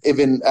couldn't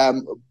even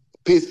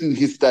pursue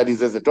his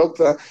studies as a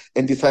doctor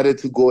and decided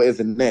to go as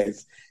a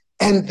nurse.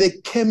 And the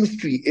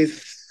chemistry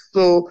is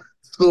so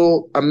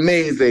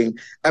amazing.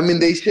 I mean,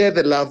 they share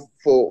the love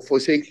for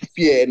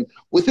Shakespeare, and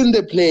within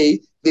the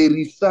play, they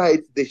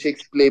recite the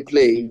Shakespeare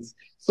plays.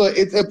 So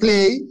it's a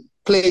play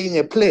playing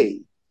a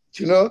play,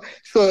 So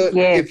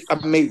it's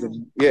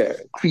amazing. Yeah,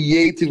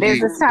 creatively.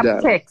 There's a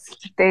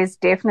subtext. There's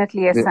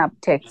definitely a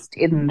subtext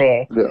in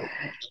there.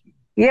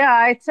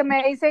 Yeah, it's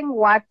amazing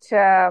what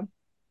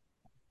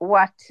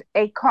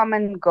a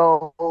common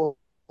goal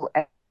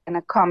and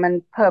a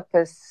common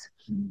purpose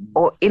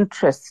or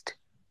interest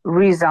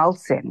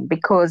results in,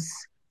 because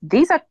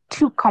these are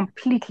two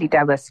completely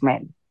diverse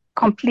men,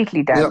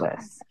 completely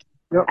diverse.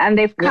 And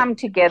they've come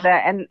together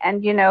and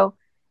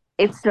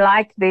it's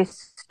like their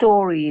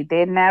story,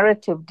 their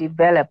narrative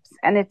develops,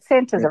 and it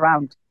centers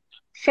around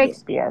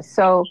Shakespeare.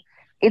 So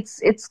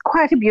it's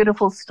quite a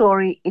beautiful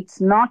story. It's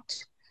not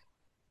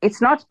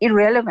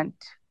irrelevant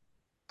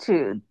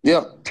to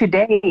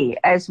today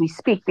as we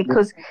speak,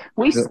 because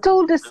we're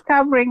still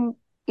discovering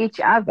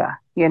each other,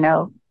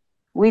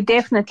 We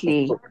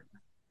definitely.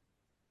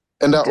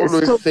 And I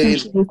always say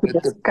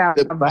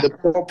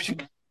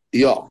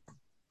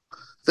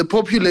the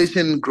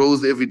population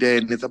grows every day,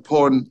 and it's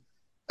upon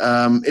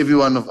every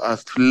one of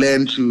us to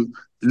learn to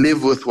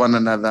live with one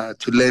another,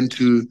 to learn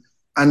to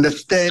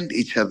understand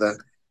each other,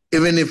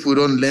 even if we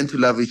don't learn to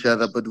love each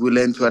other, but we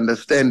learn to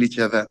understand each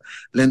other,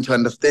 learn to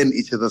understand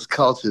each other's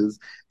cultures.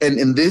 And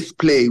in this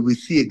play, we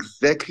see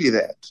exactly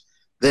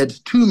that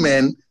two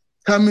men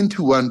come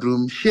into one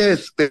room, share a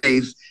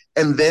space,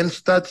 and then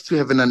start to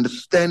have an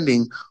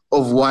understanding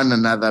of one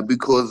another,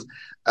 because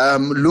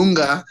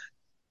Lunga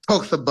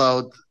talks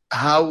about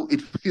how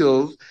it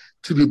feels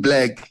to be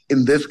Black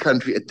in this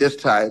country at this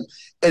time,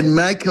 and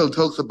Michael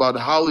talks about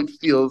how it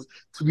feels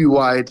to be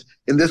white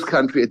in this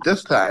country at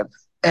this time.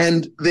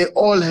 And they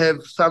all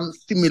have some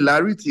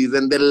similarities,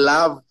 and the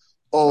love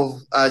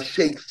of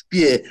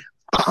Shakespeare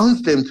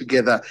bounds them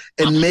together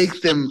and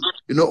makes them,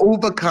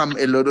 overcome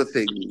a lot of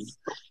things.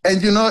 And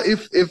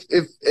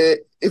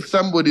if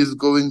somebody is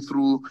going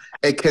through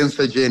a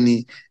cancer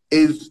journey,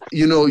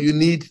 you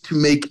need to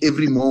make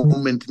every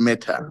moment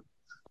matter,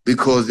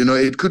 because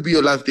it could be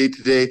your last day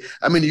today.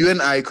 I mean, you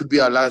and I could be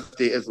our last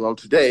day as well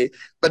today.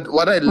 But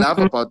what I love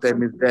about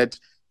them is that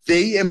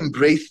they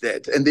embrace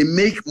that and they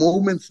make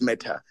moments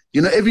matter.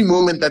 Every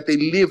moment that they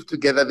live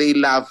together, they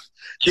laugh,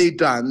 they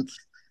dance,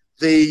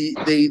 they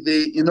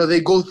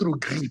go through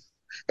grief,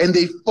 and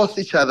they force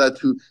each other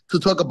to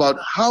talk about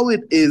how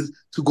it is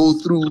to go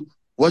through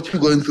what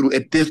you're going through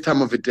at this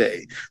time of the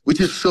day, which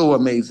is so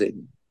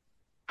amazing.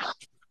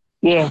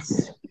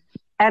 Yes.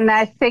 And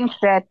I think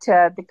that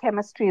the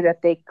chemistry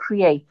that they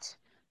create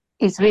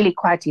is really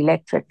quite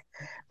electric,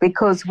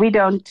 because we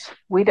don't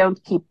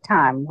keep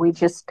time. We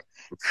just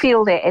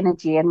feel their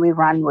energy and we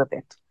run with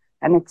it.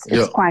 And it's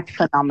quite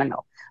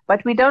phenomenal.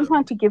 But we don't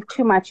want to give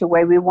too much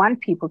away. We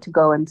want people to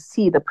go and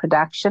see the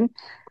production.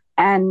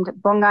 And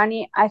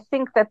Bongani, I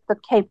think that the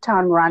Cape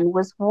Town run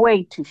was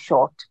way too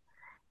short.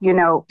 You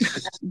know,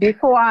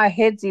 before our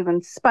heads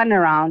even spun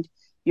around,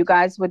 you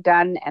guys were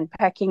done and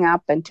packing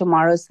up, and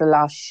tomorrow's the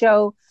last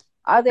show.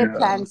 Are there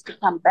plans to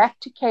come back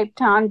to Cape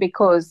Town?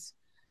 Because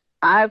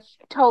I've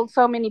told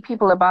so many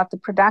people about the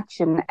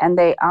production and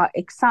they are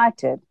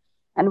excited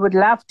and would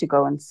love to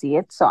go and see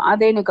it. So are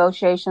there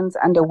negotiations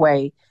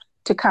underway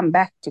to come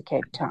back to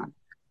Cape Town?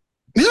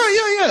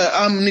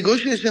 Yeah.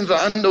 Negotiations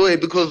are underway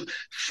because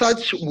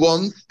such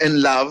warmth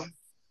and love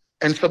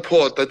and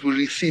support that we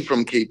receive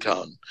from Cape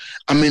Town.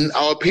 I mean,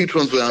 our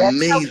patrons were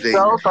amazing.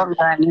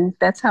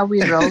 That's how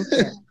we roll.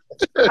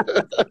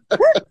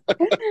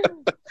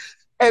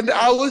 And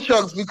I was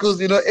shocked because,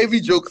 you know, every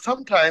joke,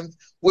 sometimes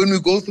when we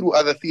go through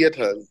other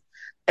theaters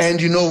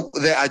and, you know,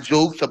 there are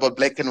jokes about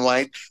black and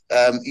white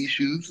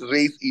issues,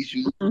 race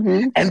issues,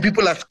 and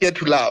people are scared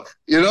to laugh,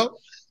 you know.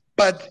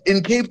 But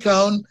in Cape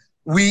Town,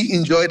 we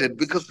enjoyed it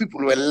because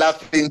people were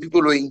laughing,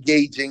 people were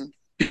engaging,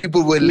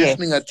 people were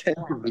listening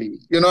attentively.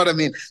 You know what I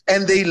mean?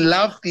 And they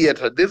love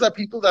theater. These are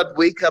people that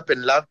wake up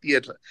and love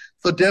theater.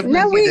 So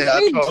definitely we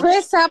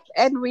dress up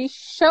and we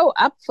show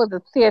up for the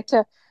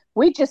theater.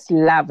 We just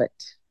love it.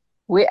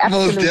 We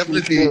absolutely most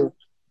definitely do.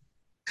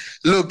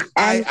 Look,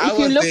 and if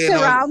you looked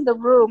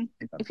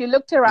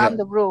around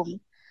the room,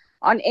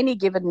 on any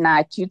given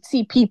night, you'd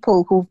see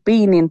people who've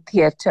been in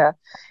theater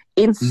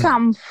in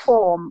some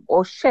form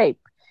or shape,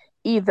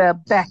 either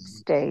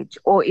backstage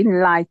or in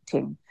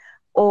lighting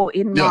or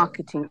in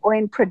marketing or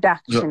in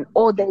production,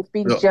 or they've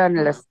been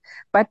journalists,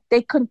 but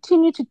they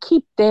continue to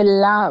keep their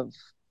love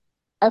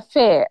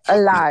affair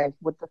alive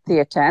with the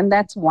theater, and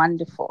that's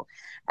wonderful.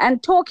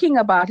 And talking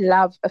about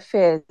love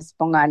affairs,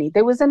 Bongani,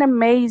 there was an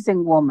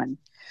amazing woman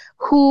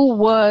who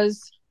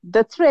was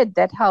the thread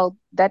that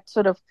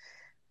sort of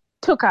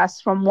took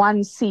us from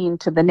one scene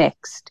to the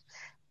next.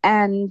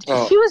 And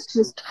she was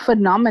just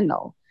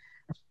phenomenal.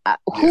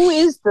 Who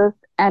is this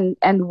and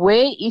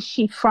where is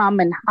she from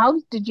and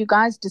how did you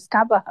guys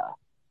discover her?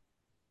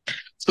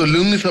 So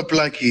Lumisa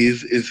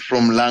Plakis is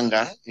from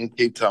Langa in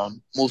Cape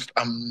Town. Most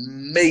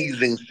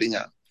amazing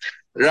singer.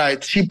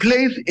 Right. She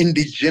plays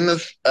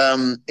indigenous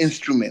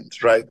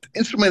instruments, right?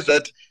 Instruments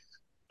that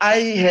I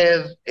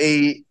have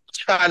a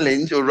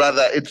challenge, or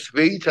rather it's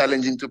very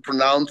challenging to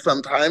pronounce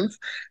sometimes,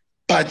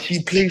 but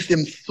she plays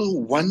them so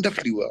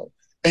wonderfully well.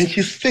 And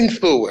she sings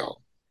so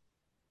well.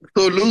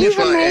 So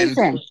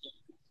Lumisa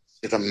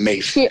is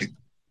amazing. She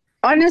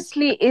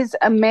honestly is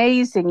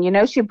amazing. You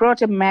know, she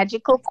brought a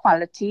magical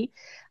quality,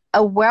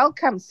 a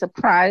welcome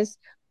surprise,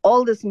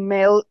 all this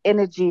male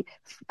energy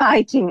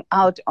fighting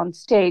out on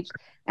stage.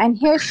 And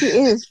here she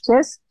is,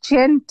 just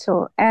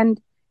gentle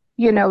and,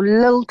 you know,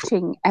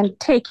 lilting and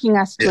taking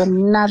us to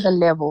another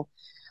level.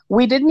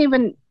 We didn't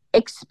even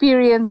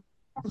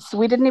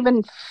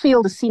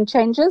feel the scene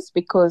changes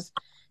because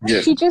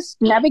she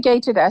just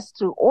navigated us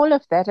through all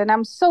of that. And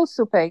I'm so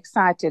super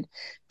excited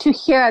to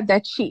hear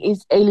that she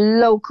is a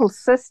local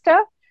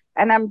sister.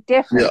 And I'm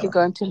definitely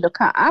going to look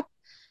her up.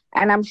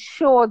 And I'm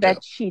sure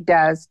that she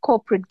does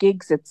corporate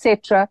gigs,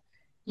 etc.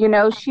 You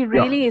know, she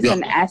really is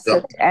an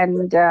asset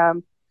and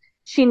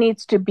she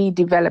needs to be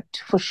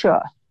developed for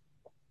sure.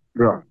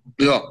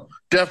 Yeah,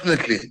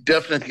 definitely.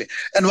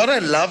 And what I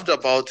loved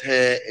about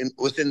her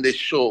within the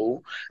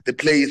show, the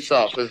play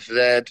itself, is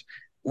that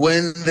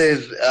when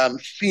there's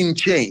scene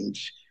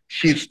change,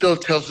 she still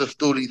tells the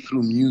story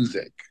through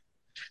music.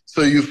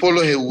 So you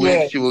follow her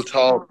way, she will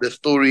tell the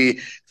story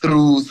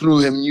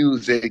through her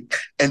music,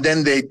 and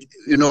then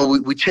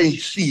we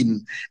change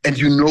scene, and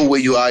you know where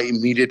you are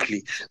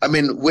immediately. I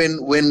mean,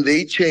 when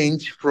they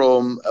change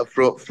from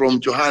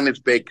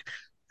Johannesburg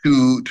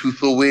to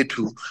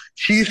Soweto,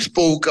 she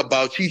spoke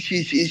about she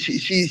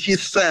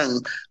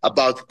sang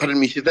about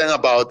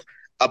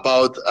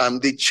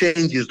the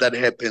changes that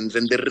happens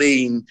and the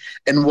rain,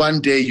 and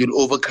one day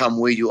you'll overcome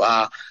where you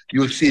are.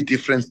 You'll see a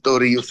different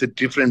story, you'll see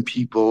different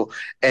people,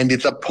 and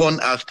it's upon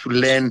us to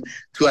learn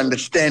to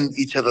understand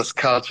each other's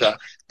culture.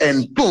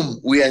 And boom,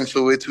 we are in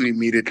Soweto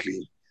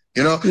immediately.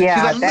 You know, she's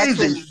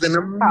amazing. She's an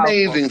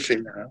amazing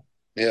singer.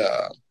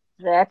 Yeah,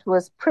 that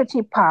was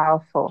pretty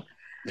powerful.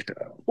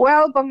 Yeah.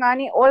 Well,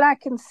 Bongani, all I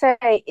can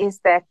say is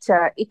that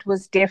it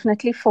was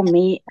definitely for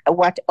me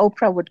what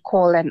Oprah would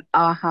call an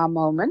aha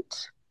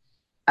moment.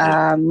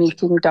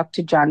 Meeting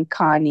Dr. John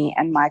Carney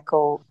and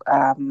Michael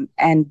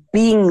and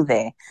being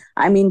there.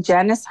 I mean,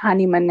 Janice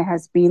Honeyman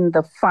has been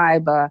the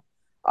fiber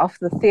of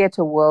the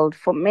theatre world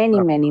for many,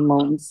 many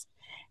moons.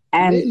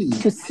 And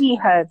to see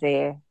her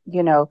there,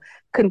 you know,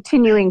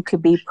 continuing to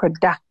be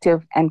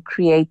productive and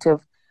creative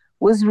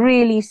was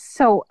really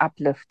so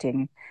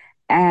uplifting.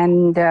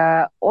 And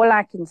all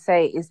I can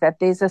say is that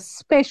there's a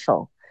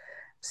special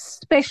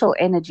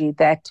energy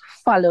that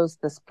follows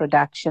this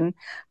production.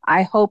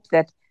 I hope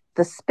that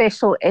the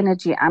special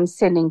energy I'm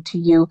sending to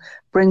you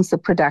brings the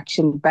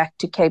production back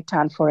to Cape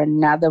Town for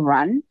another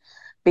run.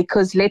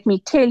 Because let me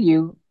tell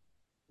you,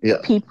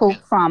 people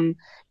from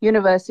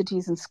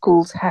universities and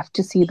schools have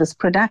to see this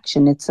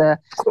production. It's a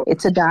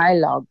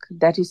dialogue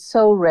that is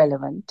so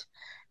relevant.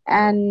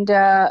 And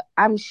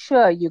I'm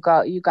sure you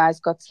guys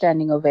got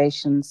standing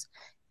ovations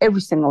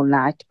every single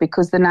night,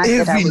 because the night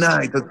every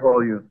night, I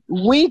told you.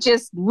 We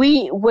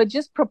were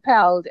just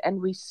propelled and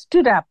we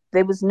stood up.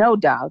 There was no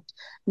doubt.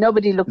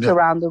 Nobody looked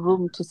around the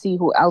room to see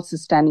who else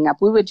is standing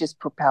up. We were just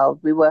propelled.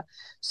 We were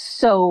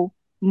so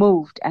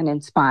moved and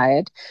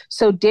inspired.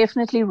 So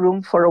definitely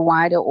room for a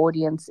wider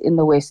audience in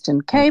the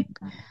Western Cape.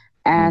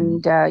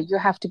 And you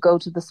have to go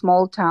to the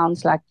small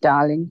towns like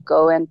Darling,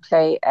 go and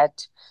play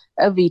at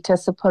Avita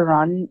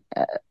Saparon.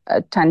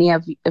 Tanya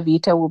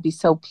Avita will be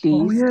so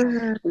pleased. Oh,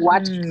 yes.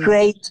 What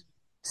great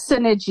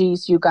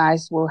synergies you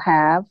guys will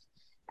have.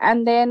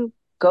 And then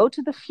go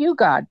to the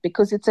Fugard,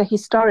 because it's a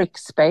historic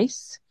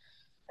space.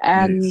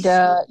 And,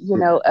 a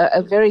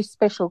very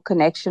special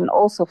connection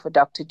also for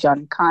Dr.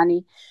 John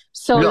Carney.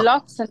 So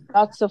lots and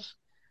lots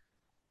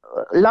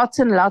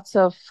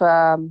of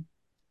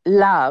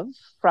love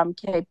from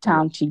Cape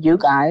Town to you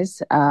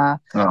guys,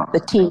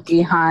 the team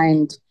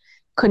behind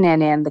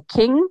Kunene and the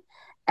King.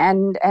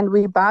 And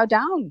we bow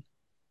down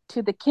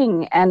to the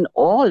King and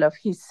all of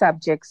his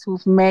subjects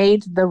who've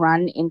made the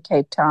run in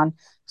Cape Town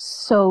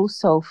so,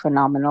 so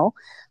phenomenal.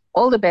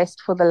 All the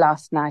best for the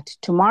last night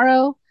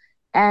tomorrow.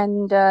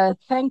 And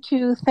thank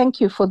you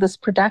for this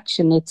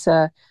production. It's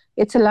a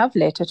love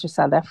letter to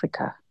South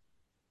Africa.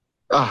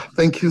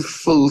 Thank you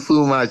so,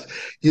 so much.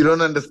 You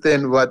don't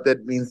understand what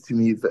that means to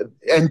me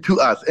and to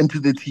us and to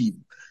the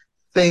team.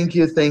 Thank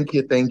you.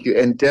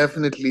 And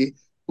definitely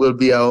we'll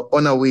be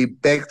on our way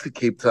back to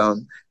Cape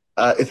Town.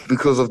 It's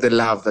because of the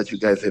love that you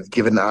guys have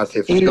given us,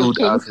 have showed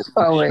us.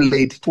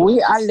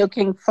 We are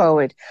looking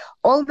forward.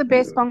 All the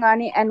best,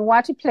 Bongani, and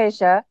what a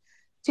pleasure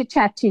to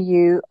chat to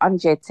you on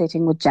Jet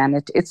Setting with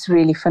Janet. It's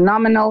really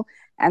phenomenal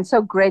and so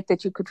great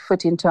that you could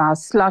fit into our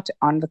slot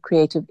on the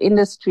creative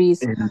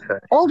industries.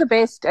 All the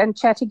best and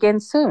chat again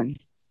soon.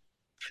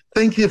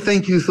 Thank you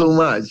so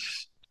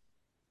much.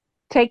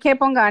 Take care,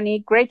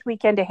 Bongani. Great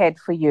weekend ahead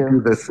for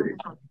you.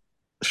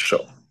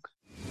 Sure.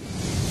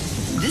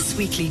 This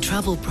weekly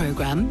travel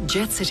program,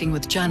 Jet Setting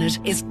with Janet,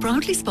 is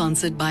proudly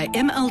sponsored by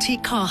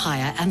MLT Car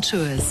Hire and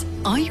Tours.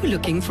 Are you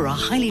looking for a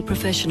highly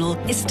professional,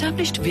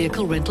 established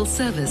vehicle rental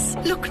service?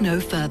 Look no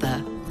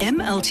further.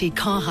 MLT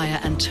Car Hire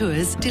and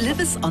Tours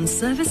delivers on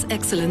service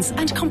excellence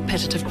and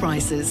competitive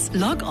prices.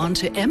 Log on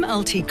to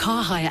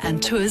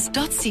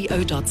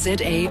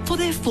mltcarhireandtours.co.za for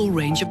their full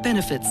range of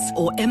benefits,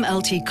 or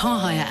MLT Car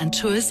Hire and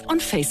Tours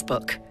on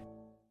Facebook.